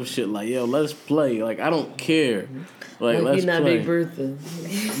the dumb shit yo, let's play. I don't care. Let's he not play. Big Bertha.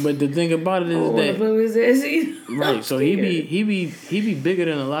 But the thing about it is that play with his ass either. right, so he be bigger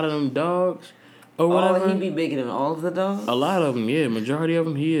than a lot of them dogs or whatever. Oh, he be bigger than all of the dogs? A lot of them, yeah, majority of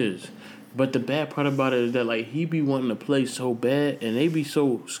them he is. But the bad part about it is that he be wanting to play so bad, and they be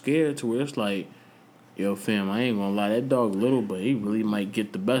so scared to where it's yo, fam, I ain't gonna lie, that dog little, but he really might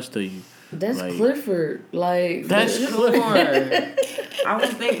get the best of you. That's Clifford. That's Clifford. I was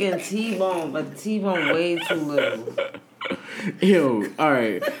thinking T-Bone, but T-Bone way too little. Yo, all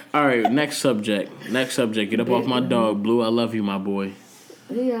right. Next subject. Get up off my dog, Blue. I love you, my boy.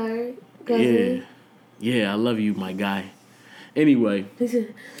 He alright. Yeah, I love you, my guy. Anyway,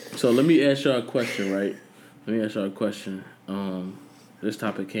 so let me ask y'all a question, right? This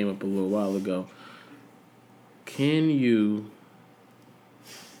topic came up a little while ago. Can you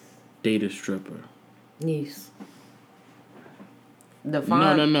date a stripper? Niece.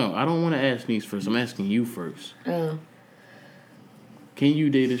 Define. No. I don't want to ask Niece first. I'm asking you first. Oh. Can you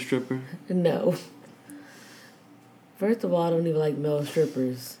date a stripper? No. First of all, I don't even like male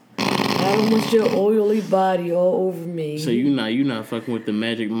strippers. I don't want your oily body all over me. So you not fucking with the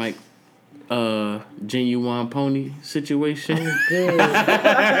Magic Mike Genuine Pony situation? Good.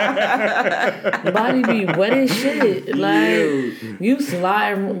 Body be wet as shit. You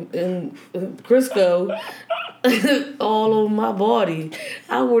slide in Crisco all over my body.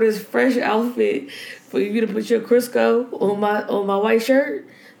 I wore this fresh outfit for you to put your Crisco on my white shirt.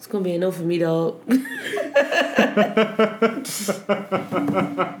 It's gonna be a no for me, dog. Cause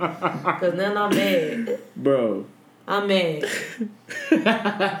then I'm mad. Bro. I'm mad.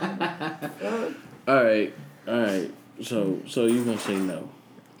 Alright. So you gonna say no?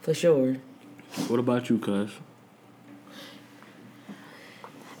 For sure. What about you, cuz?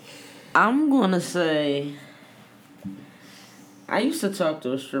 I'm gonna say I used to talk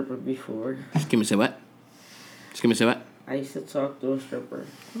to a stripper before. Excuse me, say what? I used to talk to a stripper.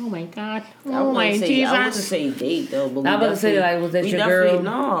 Oh my God. I wouldn't say date though, but I was about to say was that your girl?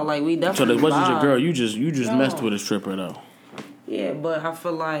 No, we definitely. So that wasn't your girl. You just messed with a stripper though. Yeah, but I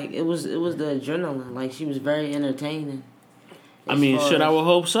feel like it was the adrenaline. She was very entertaining. I mean, shit, I would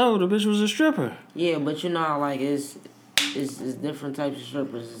hope so. The bitch was a stripper. Yeah, but you know how it's different types of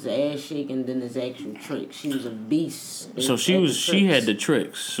strippers. It's ass shaking, then there's actual tricks. She was a beast. So she had the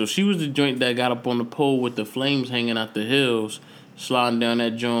tricks. So she was the joint that got up on the pole with the flames hanging out the hills, sliding down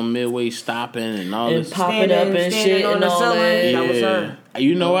that joint midway, stopping and all this. And popping up and shit and all that. Yeah. That was her.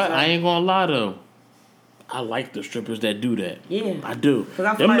 You know what? I ain't gonna lie though. I like the strippers that do that. Yeah. I do. Because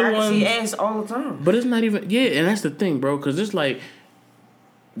I feel like I can see ass all the time. But it's not even... Yeah, and that's the thing, bro. Because it's I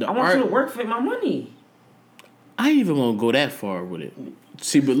want you to work for my money. I ain't even gonna go that far with it.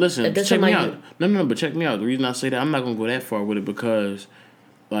 See, but listen, check me out. No, but check me out. The reason I say that, I'm not gonna go that far with it because,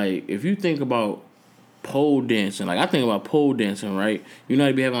 if you think about pole dancing, I think about pole dancing, right? You know,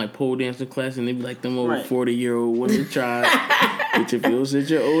 they be having pole dancing class, and they be them old 40-year-old women try. Get your pills, sit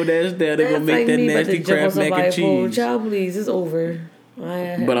your old ass down. They gonna make that nasty crab mac and cheese. Child, please, it's over.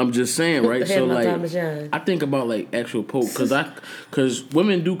 But I'm just saying, right? So I think about actual pole because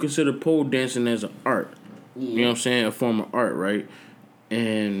women do consider pole dancing as an art. Yeah. You know what I'm saying? A form of art, right?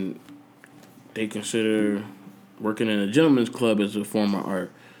 And they consider working in a gentleman's club as a form of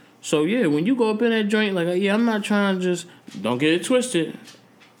art. So yeah, when you go up in that joint, I'm not trying to just don't get it twisted.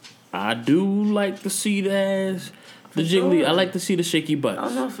 I do like to see the ass. The jiggly, sure. I like to see the shaky butts.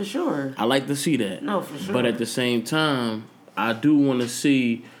 Oh, no, for sure. I like to see that. No, for sure. But at the same time, I do want to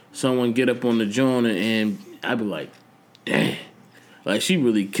see someone get up on the joint and I be like, damn. She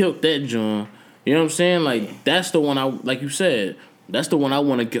really killed that joint. You know what I'm saying? That's the one like you said, that's the one I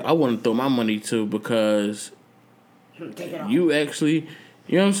want to throw my money to because you actually,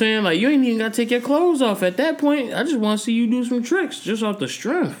 you know what I'm saying? You ain't even got to take your clothes off at that point. I just want to see you do some tricks just off the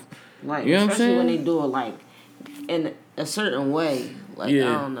strength. You know what I'm saying? Especially when they do it, in a certain way, I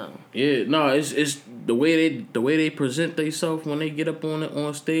don't know. Yeah, no, it's the way they present themselves when they get up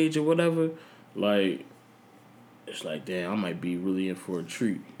on stage or whatever. it's like, damn, I might be really in for a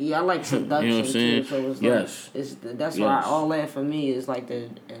treat. Yeah, I like seduction You know what I'm saying? too. So it's Yes. like, that's why all that for me is like the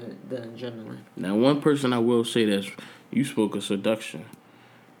adrenaline. Now, one person I will say that's, you spoke of seduction.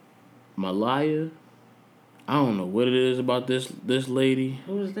 Malaya, I don't know what it is about this lady.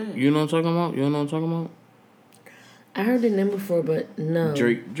 Who is that? You know what I'm talking about? You know what I'm talking about? I heard the name before, but no.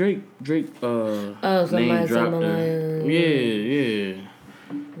 Drake. Oh, somebody name said dropped Malaya. her. Yeah.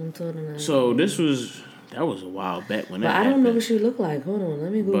 I'm talking about. So that was a while back when that But I happened. don't know what she looked like. Hold on,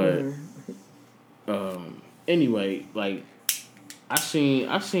 let me Google her. Anyway, like I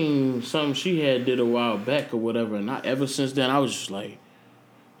seen something she had did a while back or whatever, and ever since then I was just like,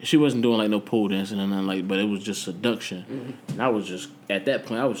 she wasn't doing like no pole dancing or nothing like, but it was just seduction. Mm-hmm. And I was just at that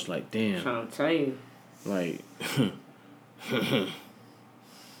point I was like, damn. I'm trying to tell you. Like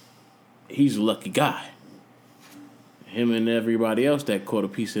he's a lucky guy. Him and everybody else that caught a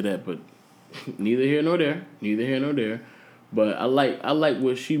piece of that, but neither here nor there. But I like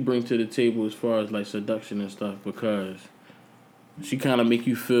what she brings to the table as far as like seduction and stuff, because she kind of make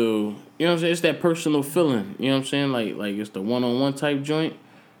you feel, you know what I'm saying? It's that personal feeling, you know what I'm saying? Like it's the one-on-one type joint.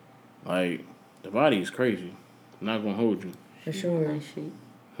 Like the body is crazy. I'm not gonna hold you. For sure.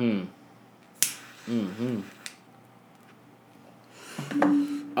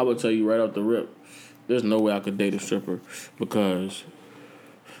 I would tell you right off the rip, there's no way I could date a stripper, because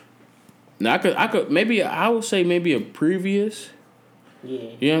now I could maybe I would say maybe a previous. Yeah.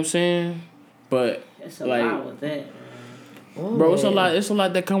 You know what I'm saying? But it's a lot with that, man. Bro, it's a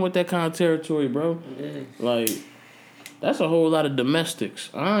lot that come with that kind of territory, bro. Yeah. Like that's a whole lot of domestics.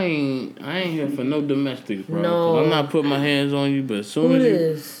 I ain't here for no domestics, bro. No. I'm not putting my hands on you, but as soon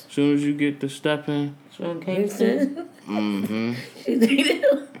as you get to stepping, Kingston. Mm-hmm. She dated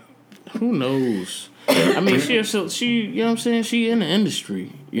him. Who knows? I mean, she, you know what I'm saying? She in the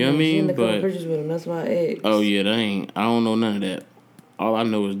industry. You know what I mean? She in the couple pictures with him. That's my ex. Oh, yeah, I don't know none of that. All I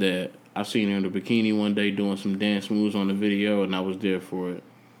know is that I seen her in the bikini one day doing some dance moves on the video, and I was there for it.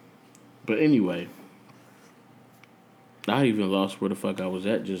 But anyway, I even lost where the fuck I was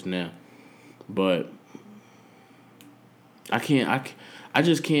at just now. But I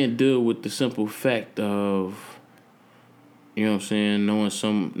just can't deal with the simple fact of, you know what I'm saying,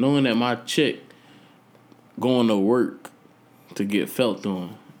 knowing that my chick going to work to get felt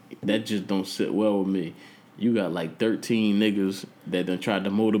on. That just don't sit well with me. You got like 13 niggas that done tried to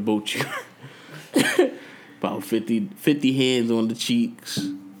motorboat you. About 50 hands on the cheeks.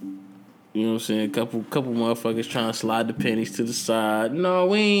 You know what I'm saying? Couple motherfuckers trying to slide the pennies to the side.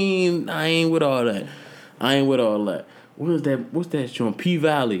 No, I ain't with all that. What is that? What's that joint?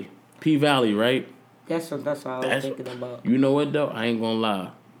 P-Valley, right? That's what I was thinking about. You know what though? I ain't gonna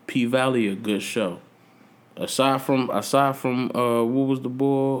lie. P-Valley a good show. Aside from what was the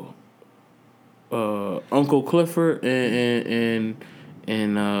boy? Uncle Clifford and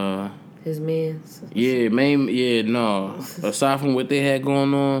his man. No. Aside from what they had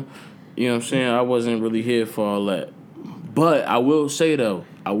going on, you know what I'm saying, I wasn't really here for all that. But I will say though,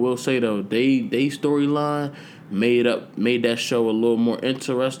 they storyline made that show a little more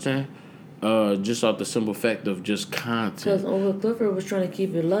interesting. Just off the simple fact of just content. Because Uncle Clifford was trying to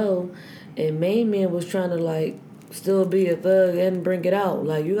keep it low, and Main Man was trying to like still be a thug and bring it out.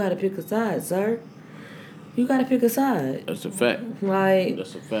 Like, you gotta pick a side, sir. You gotta pick a side. That's a fact. Like,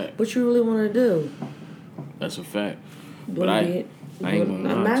 that's a fact. What you really want to do? That's a fact. But I ain't gonna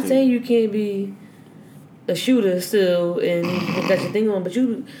lie. I'm not saying you can't be a shooter still and you got your thing on, but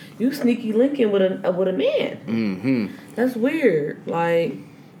you sneaky linking with a man. Mm-hmm. That's weird. Like,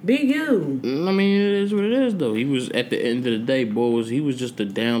 be you. I mean, it is what it is, though. He was, at the end of the day, he was just a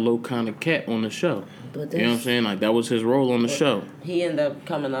down low kind of cat on the show. But you know what I'm saying? Like, that was his role on the show. He ended up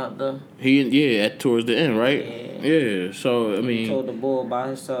coming out, though. Towards the end, right? Yeah. So, I mean, he told the bull by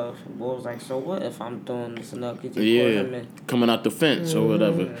himself. The bull was like, so what if I'm doing this and that? Could you put him in? Coming out the fence or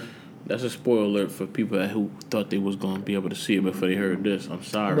whatever. That's a spoiler alert for people who thought they was going to be able to see it before they heard this. I'm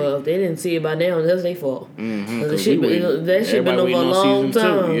sorry. But if they didn't see it by now, that's their fault. Mm-hmm. That shit been over a long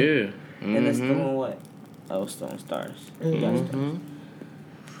time. Yeah. Mm-hmm. And it's still on what? Oh, it's still on Stars. Mm-hmm.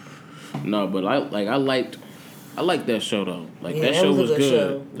 No, but I liked that show though. Like, that show was good.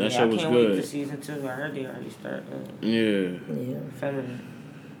 Show. That show was I can't good. wait for season 2. I heard they already started. Feminine.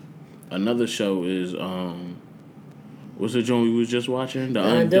 Another show is what's the joint we was just watching? The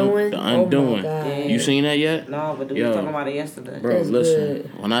Undoing. The Undoing. Oh, you seen that yet? No, but we was talking about it yesterday. Bro, That's listen.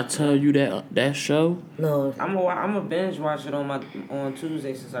 good. When I tell you that show, no, I'm a binge watch it on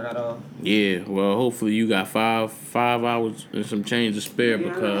Tuesday since I got off. Yeah, well, hopefully you got 5 hours and some change to spare,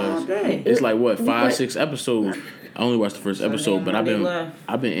 because it's like what 5-6 episodes. I only watched the first episode, but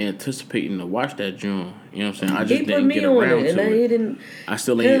I've been anticipating to watch that joint. You know what I'm saying? I just didn't get around to it. He didn't. I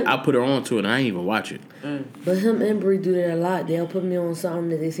still ain't. I put her on to it, and I ain't even watch it. But him and Bree do that a lot. They'll put me on something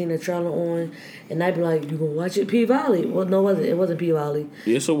that they seen a trailer on, and I be like, "You gonna watch it, P Valley?" Well, no, it wasn't P Valley.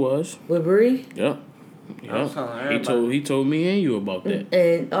 Yes, it was. With Bree. Yep. He told me and you about that.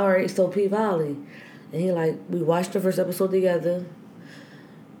 And all right, so P Valley, and he like, we watched the first episode together.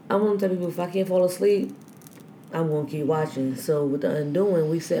 I want to tell people, if I can't fall asleep, I'm gonna keep watching. So with the Undoing,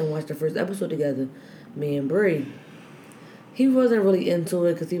 we sat and watched the first episode together, me and Bree. He wasn't really into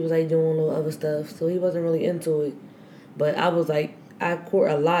it because he was like doing a little other stuff, so he wasn't really into it. But I was like, I caught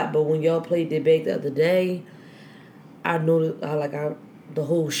a lot. But when y'all played debate the other day, I noticed the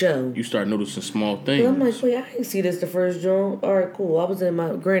whole show. You start noticing small things. I'm like, wait, I didn't see this the first joint. All right, cool. I was in my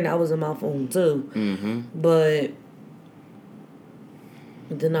phone too. Mm-hmm. But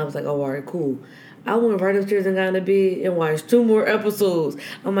then I was like, oh, all right, cool. I went right upstairs and got in the bed and watched 2 more episodes.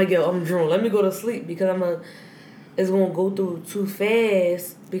 I'm like, yo, I'm drawn. Let me go to sleep because it's gonna go through too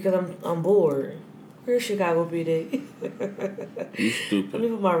fast because I'm bored. Where's Chicago PD? You stupid. Let me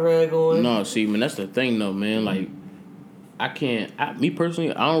put my rug on. No, see, man, that's the thing though, man. Like, me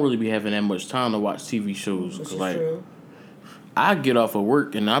personally, I don't really be having that much time to watch TV shows. Which is like, true. I get off of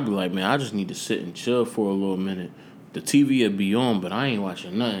work and I be like, man, I just need to sit and chill for a little minute. The TV will be on, but I ain't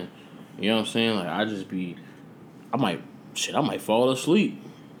watching nothing. You know what I'm saying? Like, I might fall asleep.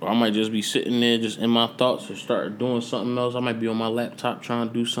 Or I might just be sitting there just in my thoughts or start doing something else. I might be on my laptop trying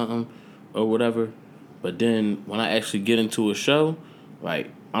to do something or whatever. But then when I actually get into a show, like,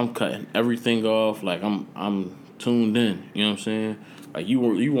 I'm cutting everything off. Like, I'm tuned in. You know what I'm saying? Like, you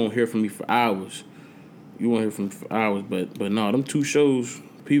won't hear from me for hours. You won't hear from me for hours. But no, them 2 shows,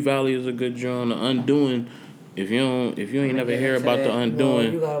 P Valley is a good joint. The Undoing. If you ain't never hear about The Undoing,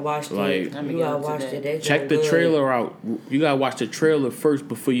 no, you gotta watch it. Like, you gotta watch it. Check the trailer out. You gotta watch the trailer first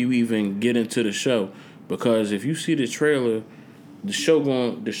before you even get into the show. Because if you see the trailer, the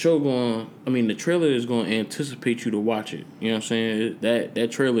trailer is gonna anticipate you to watch it. You know what I'm saying?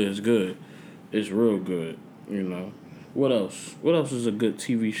 That trailer is good. It's real good. You know. What else? What else is a good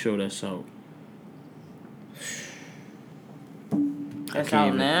TV show that's out? That's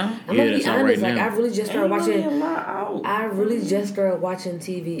out now? I'm gonna be honest, right now. I really just started watching. I really just started watching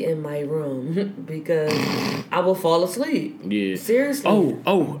TV in my room because I will fall asleep. Yeah. Seriously.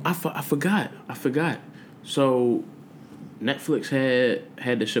 I forgot. So Netflix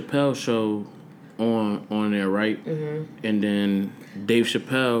had the Chappelle show on there, right? Mm-hmm. And then Dave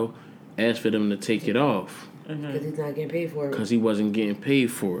Chappelle asked for them to take it off because he's not getting paid for it. Because he wasn't getting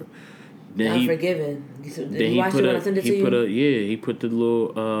paid for it. Then Unforgiven. Then you watch it when I sent it to you? He put the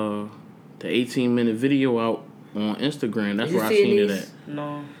little the 18-minute video out on Instagram. That's where I seen it at.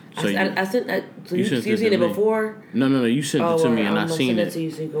 No. So I sent that. So you seen it before? No. You sent it to me and I seen it. I'll send it to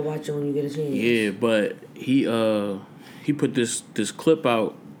you so you can watch it when you get a chance. Yeah, but he put this clip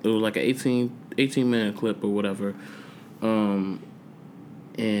out. It was like an 18-minute clip or whatever. And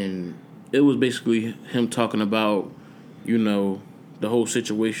it was basically him talking about, you know, the whole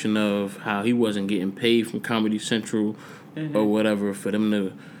situation of how he wasn't getting paid from Comedy Central or whatever for them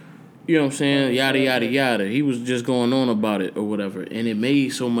to, you know what I'm saying, yada, yada, yada. He was just going on about it or whatever. And it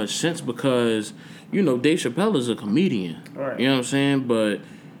made so much sense because, you know, Dave Chappelle is a comedian. Right. You know what I'm saying? But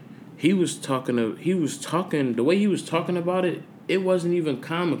the way he was talking about it, it wasn't even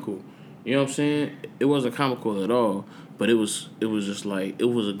comical. You know what I'm saying? It wasn't comical at all. But it was just like, it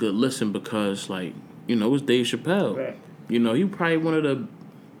was a good listen because, like, you know, it was Dave Chappelle. Right. You know, he probably one of the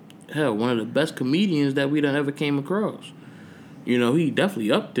best comedians that we done ever came across. You know, he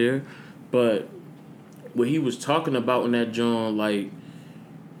definitely up there. But what he was talking about in that joint, like,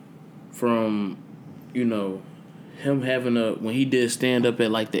 from, you know, him having when he did stand up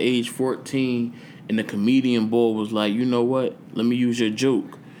at like the age 14 and the comedian boy was like, you know what, let me use your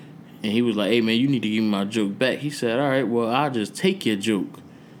joke. And he was like, hey man, you need to give me my joke back. He said, all right, well, I'll just take your joke.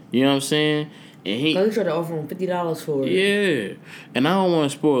 You know what I'm saying? And he tried to offer him $50 for it. Yeah. And I don't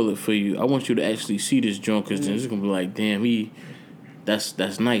want to spoil it for you. I want you to actually see this joint because then it's going to be like, damn,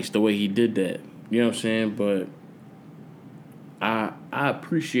 that's nice the way he did that. You know what I'm saying? But I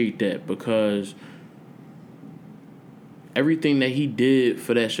appreciate that because everything that he did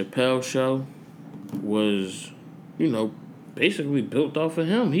for that Chappelle show was, you know, basically built off of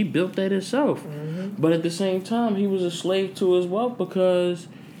him. He built that himself. Mm-hmm. But at the same time, he was a slave to his wealth because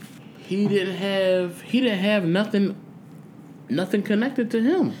he didn't have nothing connected to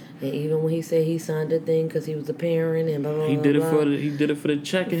him. And even when he said he signed the thing because he was a parent and blah blah blah, he did it for the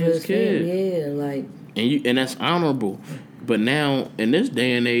check and his kid. Yeah, like and that's honorable. But now, in this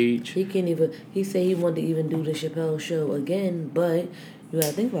day and age... He can't even... He said he wanted to even do the Chappelle Show again, but you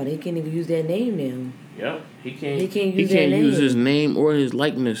gotta think about it. He can't even use that name now. Yep. He can't use his name or his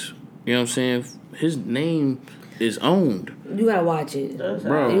likeness. You know what I'm saying? His name is owned. You gotta watch it.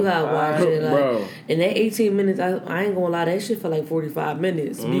 Bro. You gotta watch it. Like, bro. In that 18 minutes, I ain't gonna lie, that shit for like 45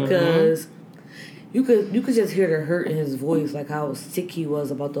 minutes. Because... You could just hear the hurt in his voice, like how sick he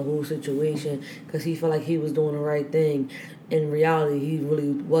was about the whole situation, because he felt like he was doing the right thing. In reality, he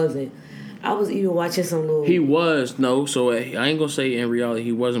really wasn't. I was even watching some little... He was, no. So I ain't gonna say in reality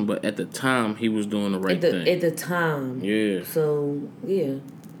he wasn't, but at the time he was doing the right thing. At the time. Yeah. So, yeah.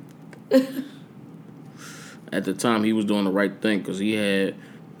 At the time he was doing the right thing because he had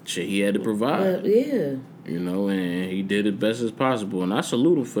to provide. Yeah. You know, and he did it best as possible. And I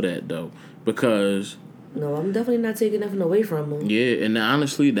salute him for that, though. Because... No, I'm definitely not taking nothing away from him. Yeah, and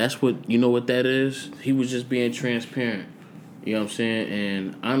honestly, that's what... You know what that is? He was just being transparent. You know what I'm saying?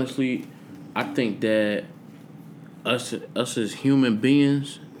 And honestly, I think that us as human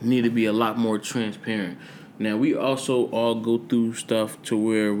beings need to be a lot more transparent. Now, we also all go through stuff to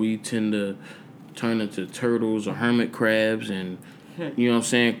where we tend to turn into turtles or hermit crabs and... You know what I'm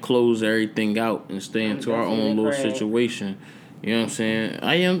saying? Close everything out and stay into our own little situation. You know what I'm saying?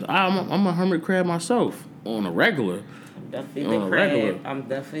 I'm a hermit crab myself on a regular. I'm definitely the crab. I'm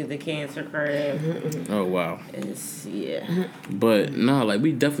definitely the cancer crab. Oh wow. Yeah. But no, like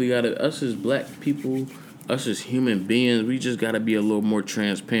we definitely gotta, us as black people, us as human beings, we just gotta be a little more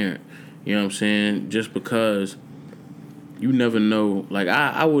transparent. You know what I'm saying? Just because you never know, like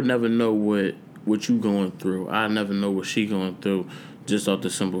I would never know what you going through. I never know what she going through, just off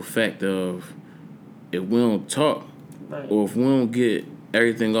the simple fact of if we don't talk, right, or if we don't get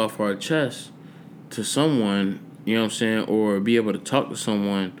everything off our chest to someone, you know what I'm saying, or be able to talk to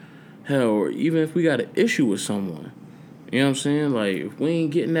someone, hell, or even if we got an issue with someone, you know what I'm saying, like if we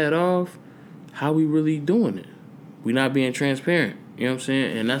ain't getting that off, how we really doing it? We not being transparent, you know what I'm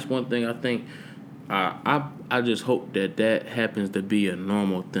saying, and that's one thing I think. I just hope that happens to be a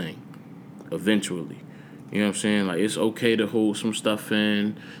normal thing. Eventually, you know what I'm saying? Like, it's okay to hold some stuff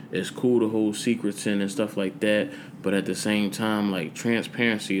in. It's cool to hold secrets in and stuff like that. But at the same time, like,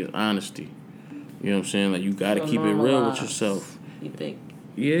 transparency is honesty. You know what I'm saying? Like, you got to keep it real with yourself. You think?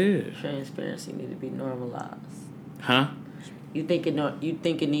 Yeah. Transparency need to be normalized. Huh? You think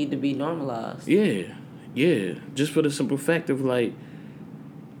it need to be normalized? Yeah. Yeah. Just for the simple fact of, like,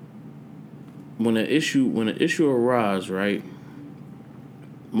 when an issue arises, right?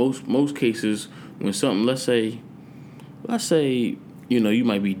 Most cases, when something, let's say, you know, you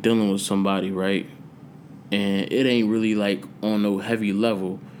might be dealing with somebody, right? And it ain't really like on no heavy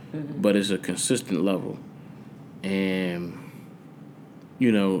level, but it's a consistent level. And,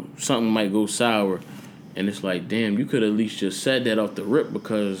 you know, something might go sour, and it's like, damn, you could at least just said that off the rip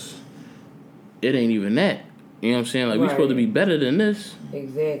because it ain't even that. You know what I'm saying? Like, right, we supposed to be better than this.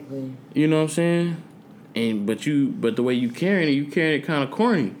 Exactly. You know what I'm saying? And but the way you carrying it kind of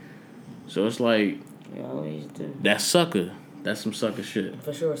corny. So it's like, you always do. That's sucker. That's some sucker shit.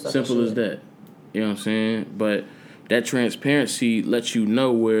 For sure, sucker Simple shit. as that. You know what I'm saying? But that transparency lets you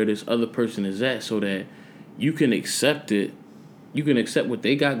know where this other person is at, so that you can accept it. You can accept what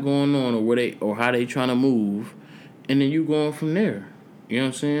they got going on, or how they trying to move, and then you going from there. You know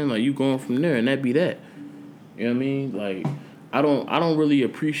what I'm saying? Like, you going from there, and that be that. You know what I mean? Like, I don't really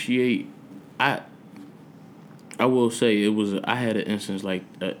appreciate. I will say I had an incident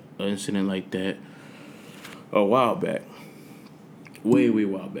like that a while back, way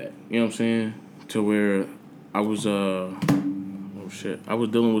while back. You know what I'm saying? To where I was I was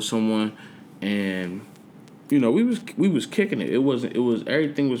dealing with someone, and you know we was kicking it. It was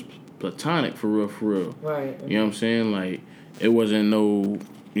everything was platonic for real. Right. You know what I'm saying? Like, it wasn't no,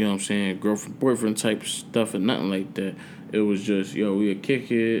 you know what I'm saying, girlfriend boyfriend type stuff or nothing like that. It was just, yo, we'll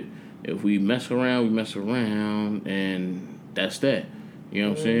kick it. If we mess around, we mess around, and that's that. You know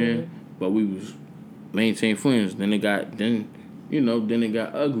what I'm saying? But we was maintain friends. Then it got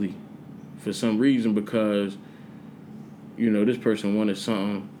ugly for some reason, because, you know, this person wanted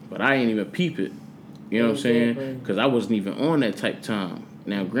something, but I ain't even peep it. You know what I'm saying? Because I wasn't even on that type time.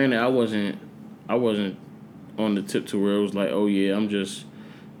 Now, granted, I wasn't on the tip to where it was like, oh yeah, I'm just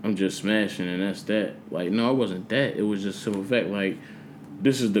smashing and that's that. Like, no, I wasn't that. It was just simple fact, like,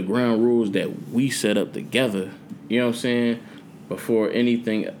 this is the ground rules that we set up together. You know what I'm saying? Before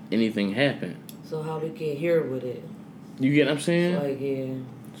anything happened. So how we get here with it? You get what I'm saying? Like, yeah.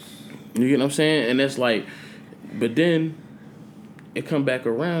 You get what I'm saying? And that's like, but then it come back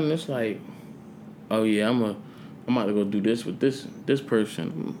around and it's like, oh yeah, I'm about to go do this with this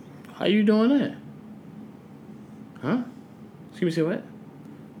person. How you doing that? Huh? Excuse me, say what?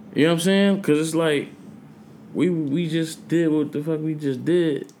 You know what I'm saying? Because it's like, we just did what the fuck we just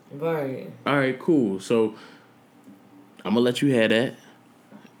did. Right. All right, cool. So, I'm going to let you have that,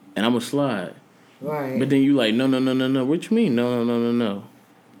 and I'm going to slide. Right. But then you like, no. What you mean? No.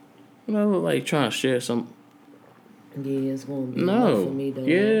 You know, like trying to share some. Yeah, it's going to be enough for me, though.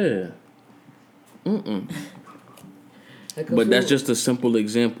 Yeah. But that's just a simple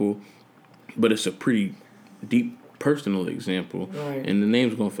example, but it's a pretty deep personal example. Right. And the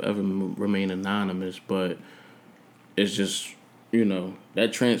name's going to forever remain anonymous, but it's just, you know,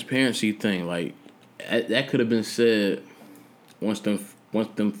 that transparency thing, like, that could have been said once them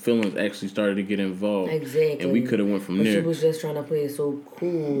feelings actually started to get involved. Exactly. And we could have went from there. She was just trying to play it so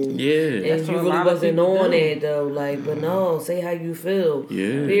cool. Yeah. And you really wasn't on it, though. Like, but no, say how you feel.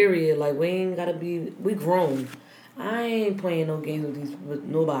 Yeah. Period. Like, we ain't got to be... We grown. I ain't playing no games with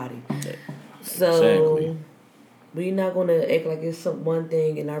nobody. So... Exactly. We're not going to act like it's one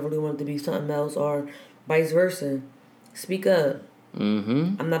thing and I really want it to be something else, or vice versa. Speak up.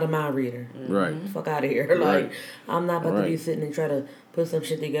 Mm-hmm. I'm not a mind reader. Right. Fuck out of here. Like, I'm not about to be sitting and try to put some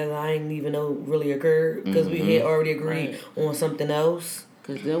shit together I ain't even know really occurred because we had already agreed on something else.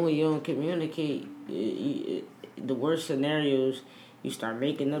 Because then when you don't communicate, the worst scenarios, you start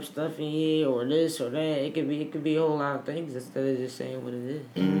making up stuff in here or this or that. It could be a whole lot of things instead of just saying what it is.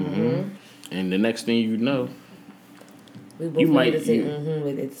 Mm-hmm. And the next thing you know, we both had to say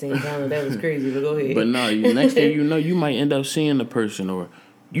at the same time. That was crazy, but go ahead. But no, next thing you know, you might end up seeing the person, or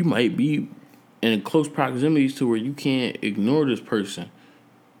you might be in close proximities to where you can't ignore this person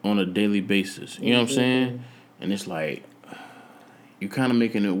on a daily basis. You know what I'm saying? And it's like, you're kind of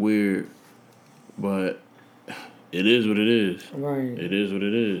making it weird, but it is what it is. Right. It is what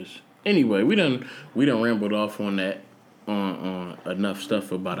it is. Anyway, we done rambled off on that on enough stuff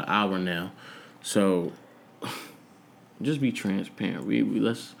for about an hour now. So just be transparent. We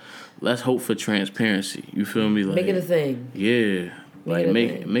let's hope for transparency. You feel me? Like, make it a thing. Yeah. Like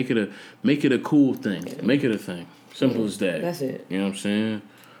make it a cool thing. Yeah. Make it a thing. Simple as that. That's it. You know what I'm saying?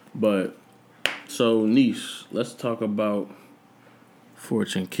 But so niece, let's talk about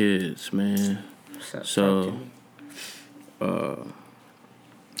Fortune Kids, man. So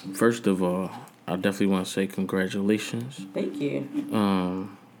first of all, I definitely want to say congratulations. Thank you.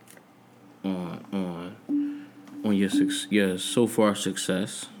 On your so far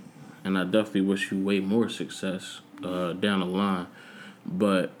success, and I definitely wish you way more success down the line.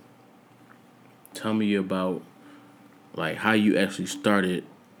 But tell me about like how you actually started.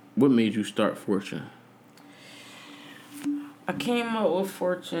 What made you start Fortune? I came up with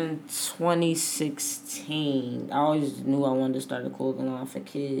Fortune 2016. I always knew I wanted to start a clothing line for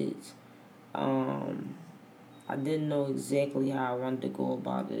kids. I didn't know exactly how I wanted to go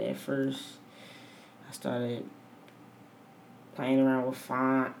about it at first. I started playing around with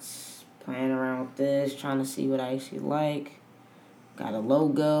fonts, playing around with this, trying to see what I actually like. Got a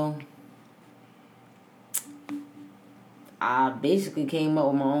logo. I basically came up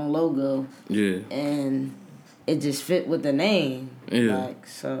with my own logo. Yeah. And it just fit with the name. Yeah. Like,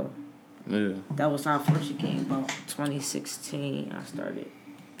 so. Yeah. That was how Fortune came about. 2016 I started.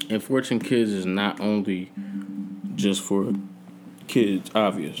 And Fortune Kids is not only just for kids,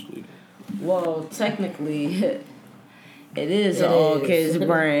 obviously. Well, technically, it is an all kids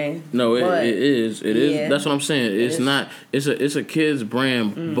brand. No, it is. It is. Yeah. That's what I'm saying. It's not. It's a kids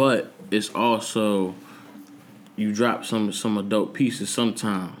brand, but it's also you drop some adult pieces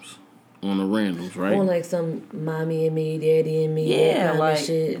sometimes on the randoms, right? On like some mommy and me, daddy and me, yeah, kind like of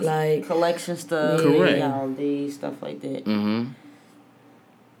shit, like collection stuff, correct, holiday stuff like that. Mm-hmm.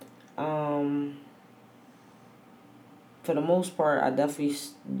 For the most part, I definitely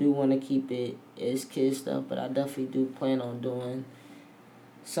do want to keep it as kid stuff, but I definitely do plan on doing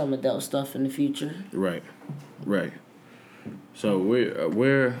some adult stuff in the future. Right. So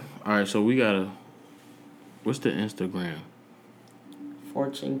we're all right. So we gotta. What's the Instagram?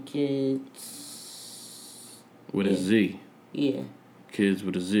 Fortune Kids. With a Z. Yeah. Kids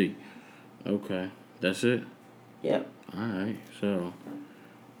with a Z. Okay, that's it. Yep. All right. So.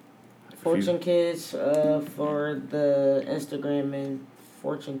 Fortune Kids for the Instagram and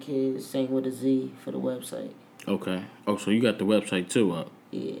Fortune Kids, same with a Z for the website. Okay. Oh, so you got the website too up?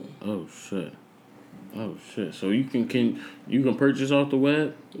 Yeah. Oh shit. So you can purchase off the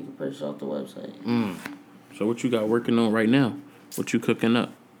web? You can purchase off the website. So what you got working on right now? What you cooking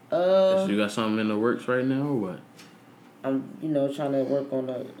up? So you got something in the works right now or what? I'm trying to work on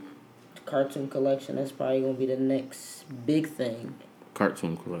a cartoon collection. That's probably gonna be the next big thing.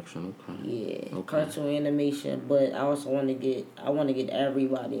 Cartoon collection, okay. Yeah, okay. Cartoon animation, but I also want to get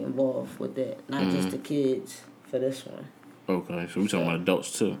everybody involved with that, not just the kids for this one. Okay, so we talking about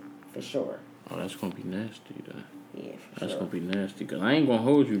adults too. For sure. Oh, that's gonna be nasty, though. Yeah, for That's sure. gonna be nasty. Cause I ain't gonna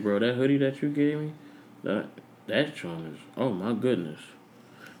hold you, bro. That hoodie that you gave me, that joint is. Oh my goodness,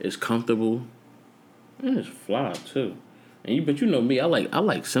 it's comfortable, and it's fly too. But you know me, I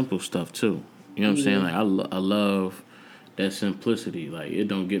like simple stuff too. You know what I'm saying? Like I love that simplicity. Like it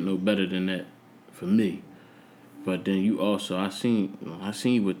don't get no better than that for me. But then you also, I seen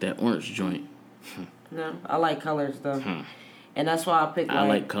you with that orange joint. No, I like colors though. And that's why I picked I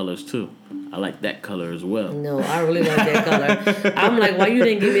like colors too. I like that color as well. No, I really like that color. I'm like, why you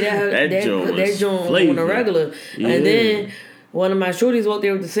didn't give me that joint on the regular? Yeah. And then one of my shorties walked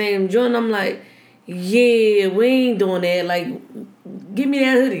there with the same joint. I'm like, yeah, we ain't doing that. Like, give me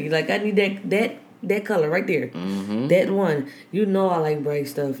that hoodie. Like, I need that color right there. Mm-hmm. That one. You know I like bright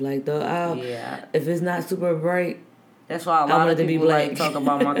stuff. Like, if it's not super bright, that's why a lot of people like talk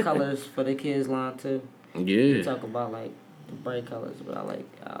about my colors for the kids line too. Yeah. They talk about like the bright colors, but I like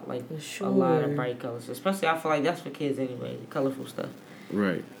a lot of bright colors. Especially I feel like that's for kids anyway, the colorful stuff.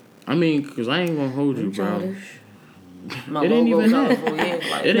 Right. I mean, cause I ain't gonna hold you, bro. My it ain't even colorful, that.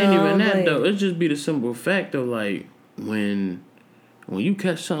 yeah, like, it ain't even that though. It just be the simple fact though, like when you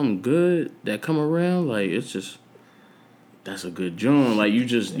catch something good that come around, like it's just that's a good joint. Like you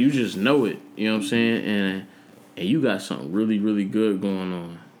just know it. You know what I'm saying? And you got something really, really good going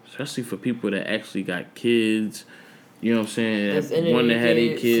on. Especially for people that actually got kids. You know what I'm saying? One that had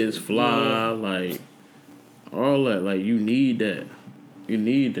their kids fly, like all that. Like you need that. You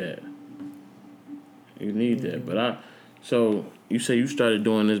need that. But so you say you started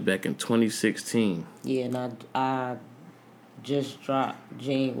doing this back in 2016. Yeah, and I just dropped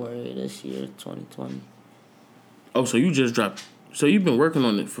January this year, 2020. Oh, so you just dropped. So you've been working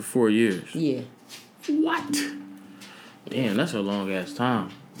on it for 4 years. Yeah. What? Damn, that's a long ass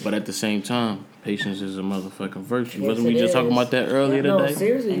time. But at the same time, patience is a motherfucking virtue. Yes, Wasn't we just talking about that earlier today? No,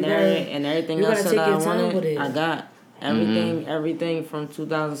 seriously. And everything else that I wanted, I got. Mm-hmm. Everything from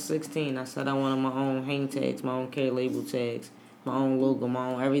 2016. I said I wanted my own hang tags, my own K label tags, my own logo, my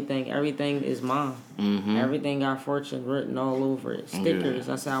own everything. Everything is mine. Mm-hmm. Everything got Fortune written all over it. Stickers.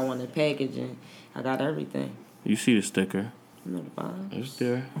 I said I wanted packaging. I got everything. You see the sticker. You know the vibes. It's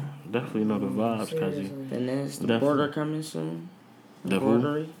there. Definitely know the vibes, cuzzy. Then there's the border coming soon. The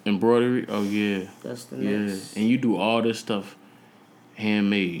Embroidery. Embroidery? Oh, yeah. That's the next. And you do all this stuff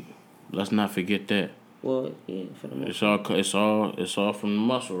handmade. Let's not forget that. Well, yeah, for the most part. It's all from the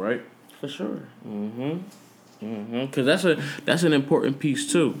muscle, right? For sure. Cause that's an important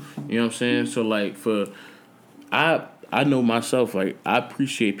piece too. You know what I'm saying? So like I know myself, like I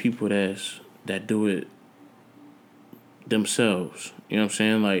appreciate people that do it themselves. You know what I'm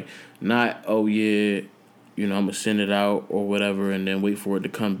saying? Like not, oh yeah, you know, I'm gonna send it out or whatever and then wait for it to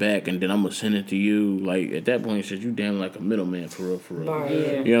come back and then I'm gonna send it to you. Like at that point, shit, you damn like a middleman for real. Right. Yeah.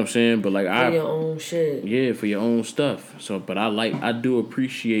 You know what I'm saying? But like for your own shit. Yeah, for your own stuff. So, but I do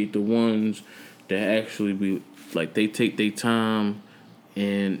appreciate the ones that actually be like they take their time.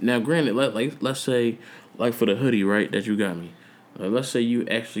 And now, granted, let's say like for the hoodie, right, that you got me. Let's say you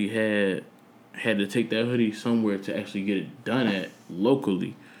actually had to take that hoodie somewhere to actually get it done at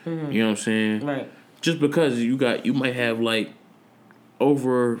locally. Mm-hmm. You know what I'm saying? Right. Just because you might have like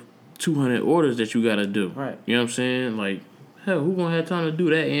over 200 orders that you gotta do. Right. You know what I'm saying? Like, hell, who gonna have time to do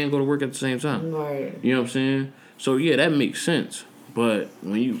that and go to work at the same time? Right. You know what I'm saying? So yeah, that makes sense. But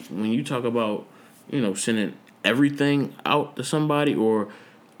when you talk about, you know, sending everything out to somebody or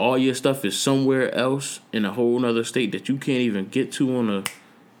all your stuff is somewhere else in a whole nother state that you can't even get to on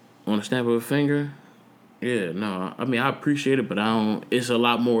a snap of a finger. Yeah, no. I mean, I appreciate it, but I don't. It's a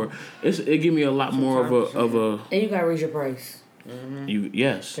lot more. It give me a lot more of a. And you gotta raise your price. Mm-hmm.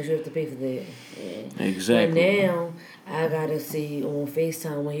 Yes. Cause you have to pay for that. Yeah. Exactly. But now I gotta see on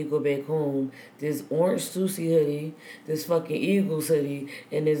FaceTime when he go back home this orange Stussy hoodie, this fucking Eagles hoodie,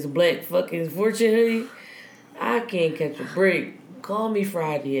 and this black fucking Fortune hoodie. I can't catch a break. Call me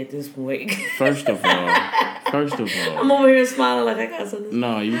Friday at this point. First of all, I'm over here smiling like I got something.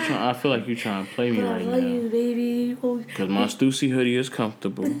 No, I feel like you trying to play me right now. I love you, baby. Because my Stussy hoodie is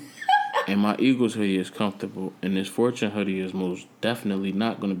comfortable, and my Eagles hoodie is comfortable, and this Fortune hoodie is most definitely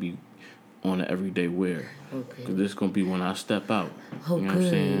not going to be on an everyday wear. Okay. Because this is going to be when I step out. Okay. You know what I'm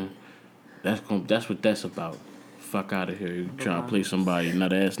saying? That's what that's about. Fuck out of here. You trying to play somebody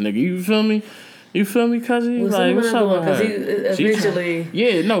nut ass nigga. You feel me? You feel me, cousin? Well, like, what's up with her? Eventually...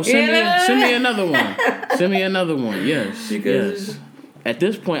 Send me another one. Send me another one, yes. Yes. At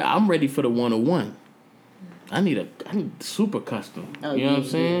this point, I'm ready for the 101. I need super custom. You know what I'm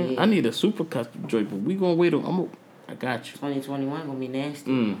saying? Yeah. I need a super custom joint, but we gonna wait on... I got you. 2021 gonna be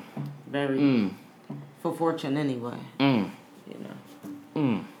nasty. Very... For Fortune anyway.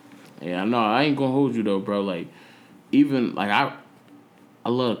 Yeah, no, I ain't gonna hold you though, bro. Like, even like I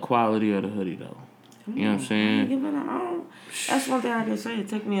love the quality of the hoodie though. You know what I'm saying? That's one thing I can say. It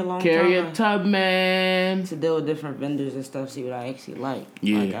took me a long Carry time a tub, man. to deal with different vendors and stuff, see what I actually like.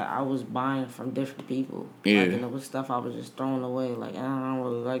 Yeah. Like, I was buying from different people. Yeah. Like, and it was stuff I was just throwing away. Like, I don't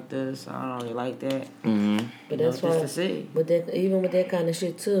really like this. I don't really like that. Mm-hmm. But that's why, just to see. but that, even with that kind of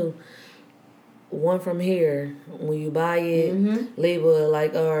shit too, one from here, when you buy it, label it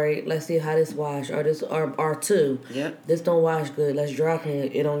like, all right, let's see how this wash, or this, or two. Yep. This don't wash good. Let's dry clean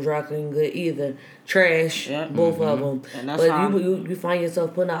it. It don't dry clean good either. Trash, both of them. And that's but how you find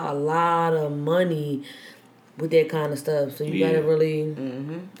yourself putting out a lot of money with that kind of stuff. So you gotta really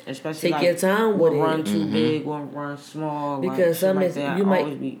especially take your time with it. One run too big, one run small. Because some like is that. you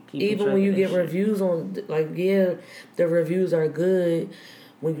might Even when you get reviews on, like, the reviews are good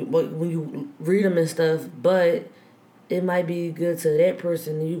when you read them and stuff, but it might be good to that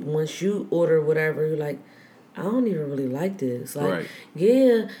person. You once you order whatever, you're like, I don't even really like this. Like,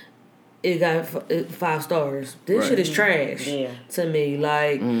 it got 5 stars. This shit is trash to me.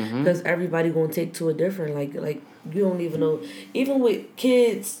 Like, because everybody gonna take to it different. Like you don't even know. Even with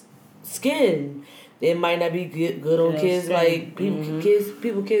kids' skin, it might not be good on kids. Like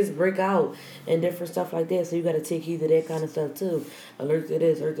kids break out and different stuff like that. So you gotta take heed to that kind of stuff too. Alert to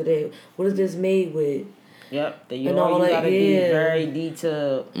this, alert to that. What is this made with? Yep. You gotta be very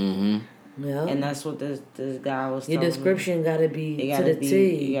detailed. Yeah. And that's what this guy was telling Your description gotta be to the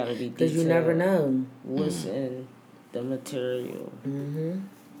T. You gotta be because you never know what's in the material.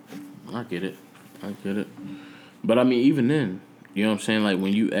 I get it. But I mean, even then, you know what I'm saying? Like,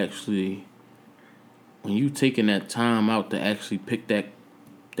 when you taking that time out to actually pick that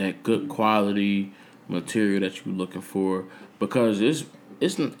good quality material that you're looking for, because it's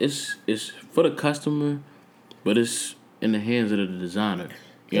for the customer, but it's in the hands of the designer.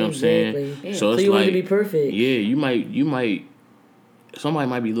 You know what I'm saying? Yeah. So it's you like, want it to be perfect. Yeah, you might somebody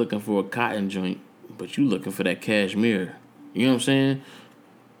might be looking for a cotton joint, but you looking for that cashmere. You know what I'm saying?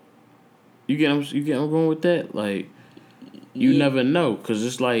 You get I'm going with that? Like, you never know, cause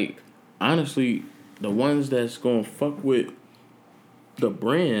it's like, honestly, the ones that's gonna fuck with the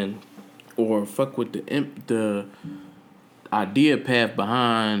brand or fuck with the idea path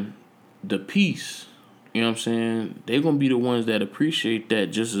behind the piece, you know what I'm saying? They're gonna be the ones that appreciate that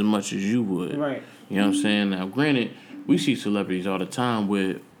just as much as you would. Right. You know what I'm saying? Now, granted, we see celebrities all the time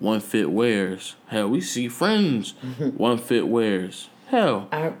with one fit wears. Hell, we see friends one fit wears. Hell,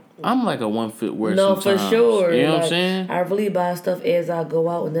 I'm like a one fit wear. No, sometimes. for sure. You know like, what I'm saying? I really buy stuff as I go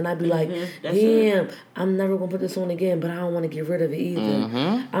out, and then I be like, damn, I'm never gonna put this on again, but I don't want to get rid of it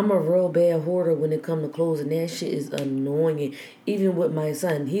either. I'm a real bad hoarder when it comes to clothes, and that shit is annoying. Even with my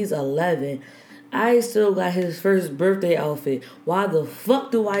son, he's 11. I still got his first birthday outfit. Why the fuck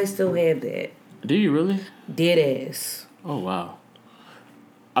do I still have that? Do you really? Dead ass. Oh, wow.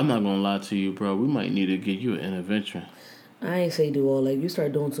 I'm not gonna lie to you, bro. We might need to get you an intervention. I ain't say do all that. You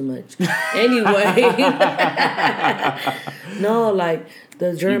start doing too much. Anyway. No, like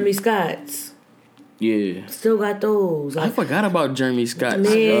the Jeremy Scotts. Yeah. Still got those. Like, I forgot about Jeremy Scott's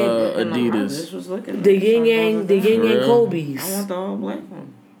Adidas. The Yin Yang Kobe's. I want the all black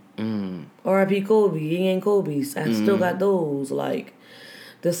one. R.I.P. Kobe, Yin Yang Kobe's. I still got those. Like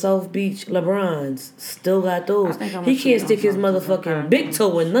the South Beach LeBrons, still got those. He can't stick his motherfucking big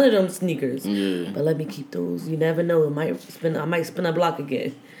toe in none of them sneakers. Yeah. But let me keep those. You never know. I might spin a block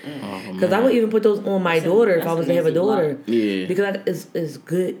again. Because I would even put those on my daughter if I was to have a daughter. Yeah. Because it's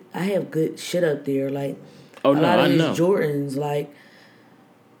good. I have good shit up there. Like a lot of these Jordans. Like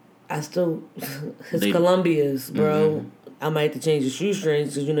I still his Columbias, bro. I might have to change the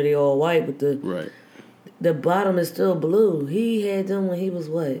shoestrings because they all white, but the bottom is still blue. He had them when he was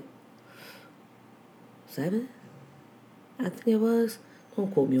what? 7? I think it was.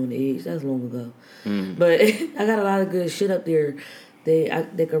 Don't quote me on the age. That's long ago. But I got a lot of good shit up there. They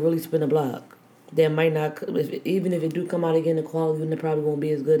could really spin a block. That might not, even if it do come out again, the quality it probably won't be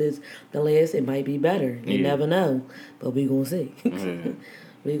as good as the last. It might be better. You never know. But we gonna see.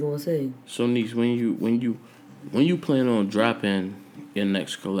 We gonna see. So, Niece, when you plan on dropping your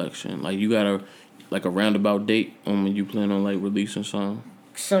next collection, like, you got a roundabout date on when you plan on, like, releasing something?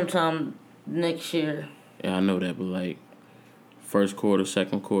 Sometime next year. Yeah, I know that, but, like, first quarter,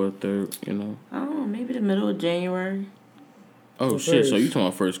 second quarter, third, I don't know, maybe the middle of January. Oh, shit, so you talking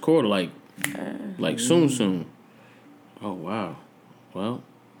about first quarter, like soon. Oh, wow. Well,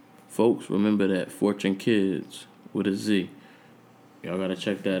 folks, remember that Fortune Kids with a Z. Y'all gotta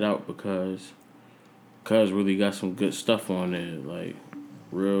check that out because Cuz really got some good stuff on there. Like,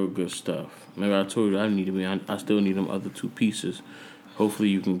 Real good stuff. Remember I told you I still need them other 2 pieces. Hopefully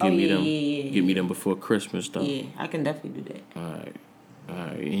you can get me them. Get me them before Christmas though. Yeah, I can definitely do that. All right.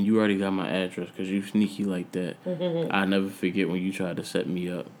 And you already got my address because you sneaky like that. I never forget when you tried to set me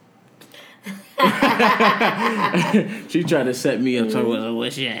up. She tried to set me up. Talking about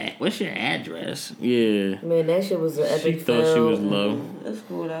what's your address? Yeah. Man, that shit was an epic. She thought she was low. That's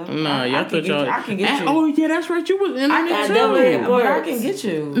cool though. Nah, y'all thought y'all. I can get you. Oh yeah, that's right. You was in there too. But I can get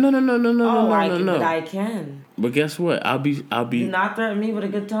you. No. But I can. But guess what? I'll be. Do not threaten me with a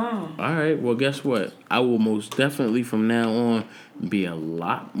good time. All right. Well, guess what? I will most definitely from now on be a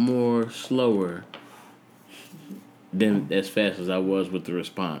lot more slower than as fast as I was with the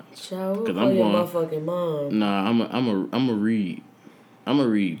response. Child, we'll call your motherfucking mom. Nah, I'm a read. I'm a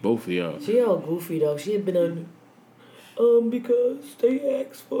read both of y'all. She all goofy though. She had been on because they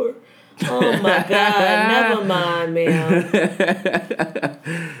asked for. Oh my God! Never mind, ma'am.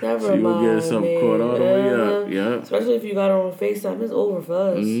 Never she mind, get something caught all the way up. Yeah. Especially if you got her on FaceTime, it's over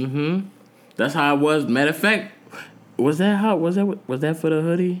for us. Mm-hmm. That's how it was. Matter of fact, was that for the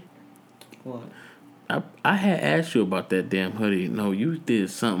hoodie? What? I had asked you about that damn hoodie. No, you did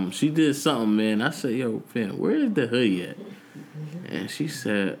something. She did something, man. I said, yo, fam, where is the hoodie at? And she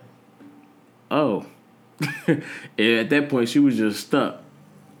said, oh. And at that point, she was just stuck.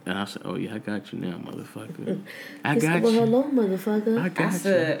 And I said, oh, yeah, I got you now, motherfucker. I got you. Hello, motherfucker. I got I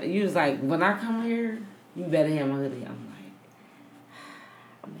said, you was like, when I come here, you better have my hoodie. I'm like,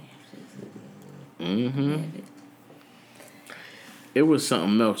 I'm going to have this hoodie. Mm-hmm. It was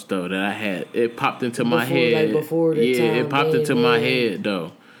something else though that I had. It popped into my head. Like before the time. It popped into my head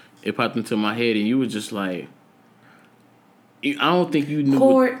though. It popped into my head, and you was just like, I don't think you knew.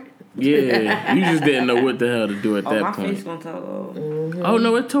 Court. Yeah, you just didn't know what the hell to do at that my point. face gonna tell. Oh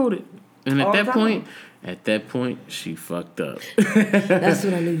no, it told it. And at that point, she fucked up. That's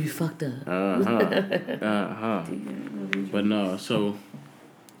when I knew you fucked up. But no, so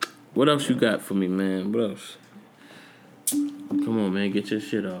what else you got for me, man? What else? Come on, man, get your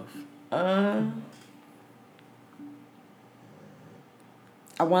shit off. I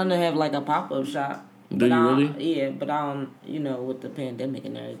wanted to have like a pop-up shop. Do you really? Yeah, but I don't, with the pandemic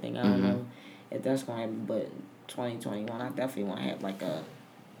and everything, I don't know if that's going to happen. But 2021, I definitely want to have like a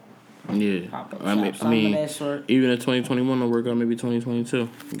pop-up shop. I mean, of that sort. Even if 2021 don't work out, maybe 2022.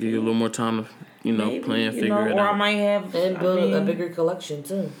 Give you a little more time to, maybe, plan and figure it out. Or I might have... And build a bigger collection,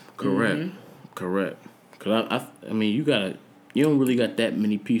 too. Correct. Because, I mean, you don't really got that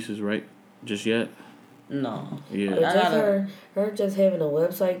many pieces, right? Just yet? No. Yeah. Her just having a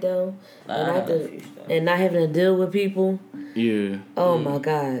website, though, and not having to deal with people. Yeah. Oh, my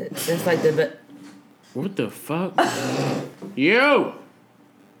God. That's like the best. What the fuck? Yo!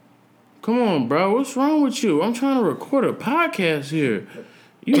 Come on, bro. What's wrong with you? I'm trying to record a podcast here.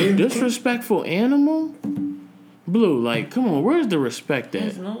 You disrespectful animal? Blue, like, come on, where's the respect at?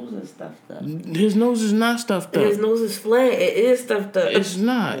 His nose is stuffed up. His nose is not stuffed up. His nose is flat. It is stuffed up. It's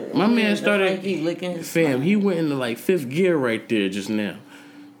not. My man started... He licking his fam, he went into like 5th gear right there just now.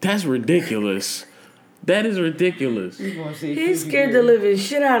 That's ridiculous. That is ridiculous. He's scared the living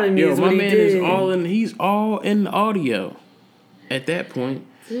shit out of me. Yo, my man is he's all in the audio at that point.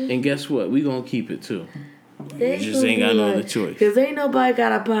 And guess what? We gonna keep it too. We just ain't got no other choice. Because ain't nobody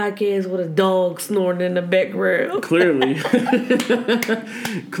got a podcast with a dog snoring in the background. Clearly.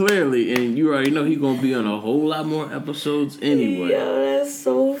 Clearly. And you already know he gonna be on a whole lot more episodes anyway. Yo, that's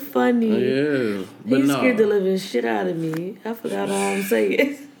so funny. Yeah. But He scared the living shit out of me. I forgot how I'm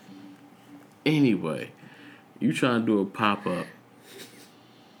saying. Anyway, you trying to do a pop-up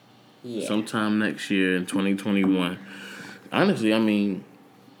sometime next year in 2021. Honestly, I mean,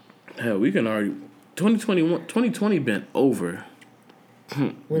 hell, we can already... 2020 been over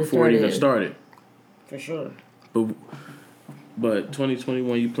before it even started. For sure. But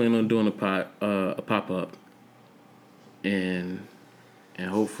 2021, you plan on doing a pop-up. And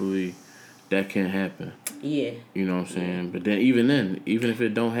hopefully that can happen. Yeah. You know what I'm saying? But then, even if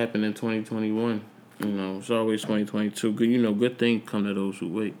it don't happen in 2021, it's always 2022. Good, good things come to those who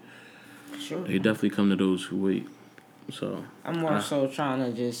wait. Sure. They definitely come to those who wait. So I'm more so trying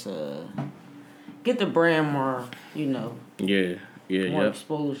to just get the brand more, more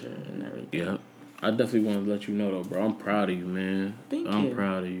exposure and everything. Yeah. I definitely want to let you know though, bro. I'm proud of you, man. I'm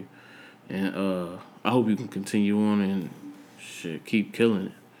proud of you. And I hope you can continue on and keep killing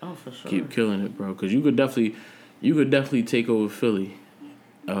it. Oh, for sure. Keep killing it, bro. Because you could definitely take over Philly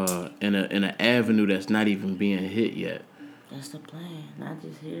in an avenue that's not even being hit yet. That's the plan. Not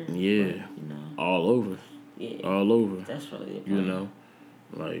just here. Yeah. But, all over. Yeah. All over. That's really the plan.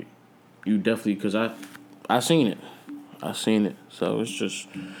 Like, you definitely... Because I seen it. I seen it. So it's just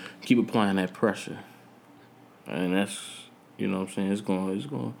keep applying that pressure. And that's, you know what I'm saying, it's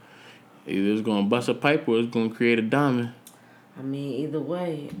going either it's going to bust a pipe or it's going to create a diamond. I mean, either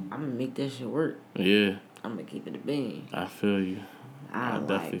way, I'm going to make that shit work. Yeah. I'm going to keep it a bean. I feel you. I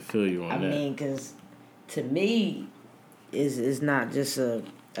definitely feel you on that. I mean, because to me, it's not just a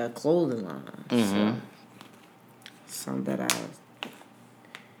clothing line. Mm-hmm. So, something that I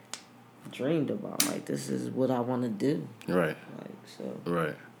dreamed about. Like, this is what I want to do. Right. Like, so.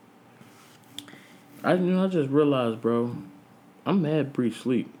 Right. I just realized, bro, I'm mad Bree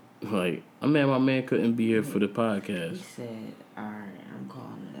sleep. Like, I'm mad my man couldn't be here for the podcast. He said, alright, I'm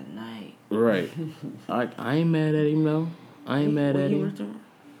calling it a night. Right. I ain't mad at him, though. I ain't mad at him.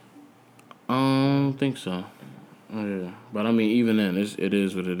 I don't think so. Yeah. But, I mean, even then, it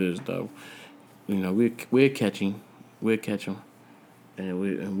is what it is, though. You know, we'll catch him. We'll catch him. And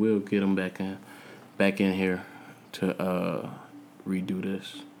we'll get him back in here to redo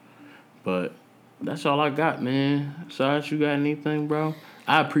this. But that's all I got, man. Sasha, you got anything, bro?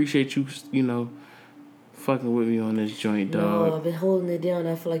 I appreciate you, fucking with me on this joint, dog. No, I've been holding it down.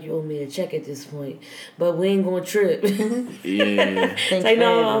 I feel like you owe me a check at this point. But we ain't gonna trip. Yeah. Like,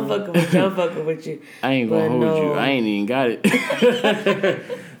 no, I'm fucking with you. I'm fucking with you. I ain't gonna hold you. I ain't even got it.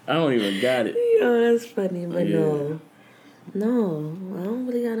 I don't even got it. Yo, that's funny, but no. No, I don't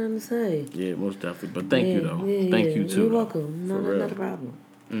really got nothing to say. Yeah, most definitely. But thank you, though. Thank you, too. You're welcome. No, not a problem.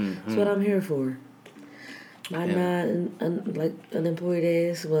 Mm-hmm. That's what I'm here for. I'm not like unemployed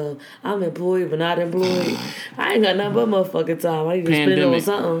ass. Well, I'm employed but not employed. I ain't got nothing but motherfucking time. I need to spend it on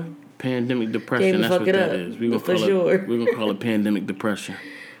something. Pandemic depression, that's what that is. We're going to call it pandemic depression.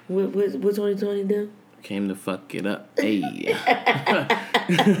 What 2020 do? Came to fuck it up. Hey.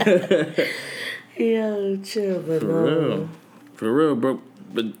 Yo, chill, but no. For real, bro.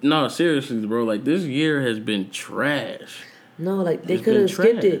 But no, seriously, bro. Like, this year has been trash. No, like, they could have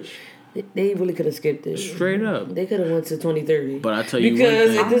skipped it. They really could have skipped it. Straight up. They could have went to 2030. But I tell you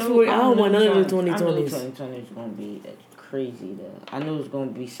because one at this point, I don't want none of the 2020s. I knew 2020 was going to be crazy, though. I knew it was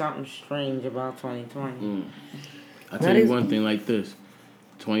going to be something strange about 2020. I tell you one thing like this.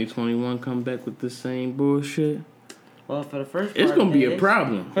 2021 come back with the same bullshit. Well, for the first it's going to be a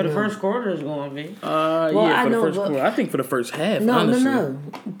problem. For the first quarter, it's going to be. Yeah, for the first quarter. I think for the first half, honestly. No.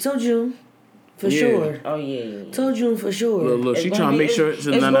 Till June. For sure. Oh, yeah. Till June for sure. Look, she trying to make sure.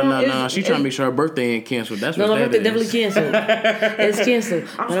 No. She trying to make sure her birthday ain't canceled. That's what that is. No, my birthday definitely canceled. It's canceled.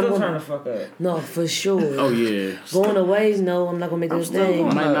 I'm still trying to fuck up. No, for sure. Oh, yeah. Going away, no, I'm not going to make this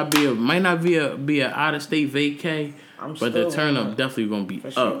thing. Might not be a out-of-state vacay, but the turn up definitely going to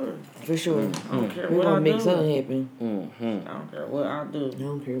be up. For sure. I don't care We're what I going to make do. something happen. I don't care what I do. I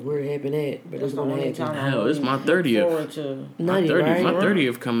don't care where it happened at, but it's going to happen. Hell, it's my 30th. My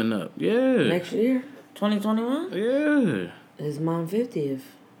 30th coming up. Yeah. Next year? 2021? Yeah. It's my 50th.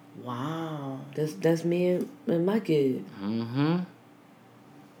 Wow. That's me and my kid.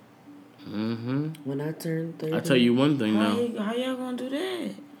 When I turn 30. I tell you one thing now. How y'all gonna do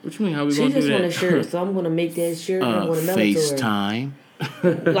that? What you mean? How we gonna do that? She just want a shirt, so I'm gonna make that shirt. And I'm gonna mail it to her. FaceTime.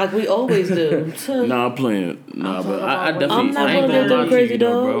 Like we always do. Nah, I'm playing. Nah, but I definitely. I'm not I ain't gonna gonna do crazy,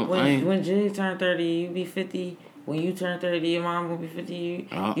 bro. When Jenny turn 30, you be 50. When you turn 30, your mom gonna be 50.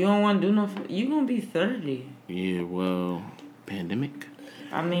 You don't want to do nothing. You gonna be 30. Yeah, well, pandemic.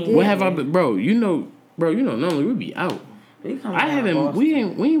 I mean, what have I been, bro? You know, normally we be out. We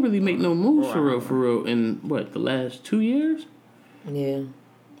ain't really make no moves for real in what, the last 2 years? Yeah.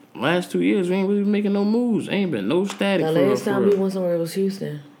 Last 2 years we ain't really making no moves. Ain't been no static. The last time we went somewhere was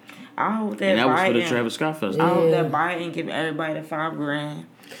Houston. I hope that. And that was for the Travis Scott Festival. I hope that Biden give everybody the $5,000.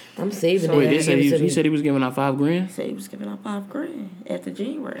 I'm saving it. Wait, he said he was giving out $5,000? He said he was giving out $5,000 after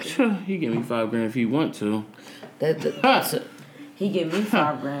January. He give me $5,000 if he want to. He give me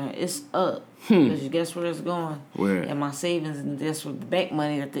 $5,000. It's up. Because guess where it's going? Where? And my savings, and that's where the back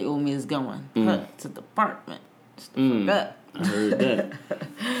money that they owe me is going. To the apartment. Just to fuck up. I heard that.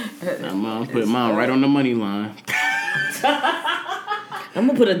 Now, Mom put mine right on the money line. I'm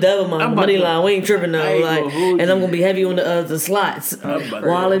gonna put a dub on my money line. We ain't tripping though. And I'm gonna be heavy on the slots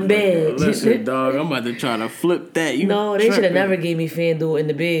while in bed. Listen, dog, I'm about to try to flip that. No, they should have never gave me FanDuel in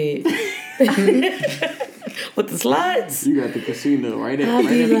the bed. With the slots. You got the casino right at the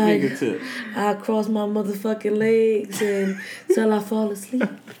fingertip. I cross my motherfucking legs until I fall asleep.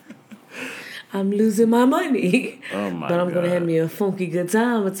 I'm losing my money. Oh my god. But I'm gonna have me a funky good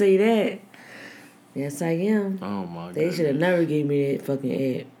time, I'll tell you that. Yes, I am. Oh my god. They should have never gave me that fucking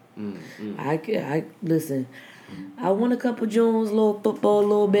ad. I listen. I won a couple Jones, little football,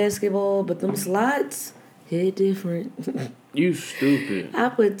 little basketball, but them slots hit different. You stupid. I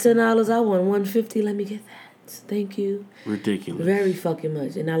put $10. I won $150. Let me get that. Thank you. Ridiculous. Very fucking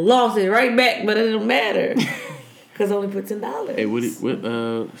much. And I lost it right back, but it don't matter. Because I only put $10. Hey,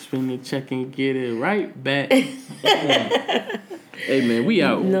 spend the check and get it right back. Hey, man, we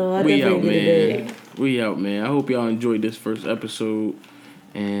out. No, I we out, definitely get it back. We out, man. I hope y'all enjoyed this first episode.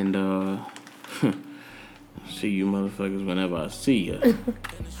 And, see you motherfuckers whenever I see ya.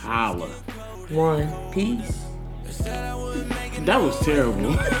 Holla. One. Peace. That was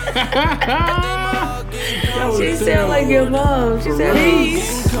terrible. She sound like your mom. She said,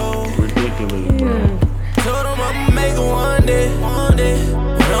 peace. Ridiculous, bro. Yeah. Told him I'ma make it one day.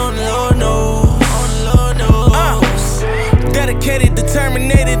 But on the Lord knows. Dedicated,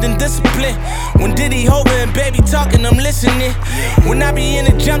 determined, and disciplined. When Diddy, Hova, and Baby talking, I'm listening. When I be in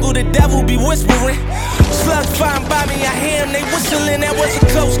the jungle, the devil be whispering. Slugs flying by me, I hear them, they whistling. That was a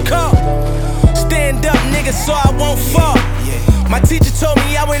close call. Stand up, nigga, so I won't fall. My teacher told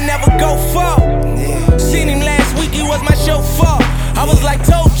me I would never go far. Seen him last week, he was my chauffeur. I was like,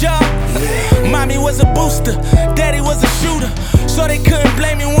 told y'all. Mommy was a booster, daddy was a shooter. So they couldn't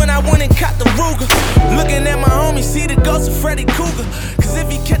blame me when I went and caught the Ruger. Looking at my homie, see the ghost of Freddy Cougar. Cause if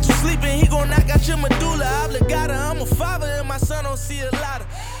he catch you sleeping, he gon' knock out your medulla oblongata. I'm a father and my son don't see a lot of.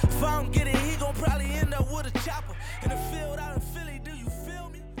 If I don't get it, he gon' probably end up with a chopper. In the field,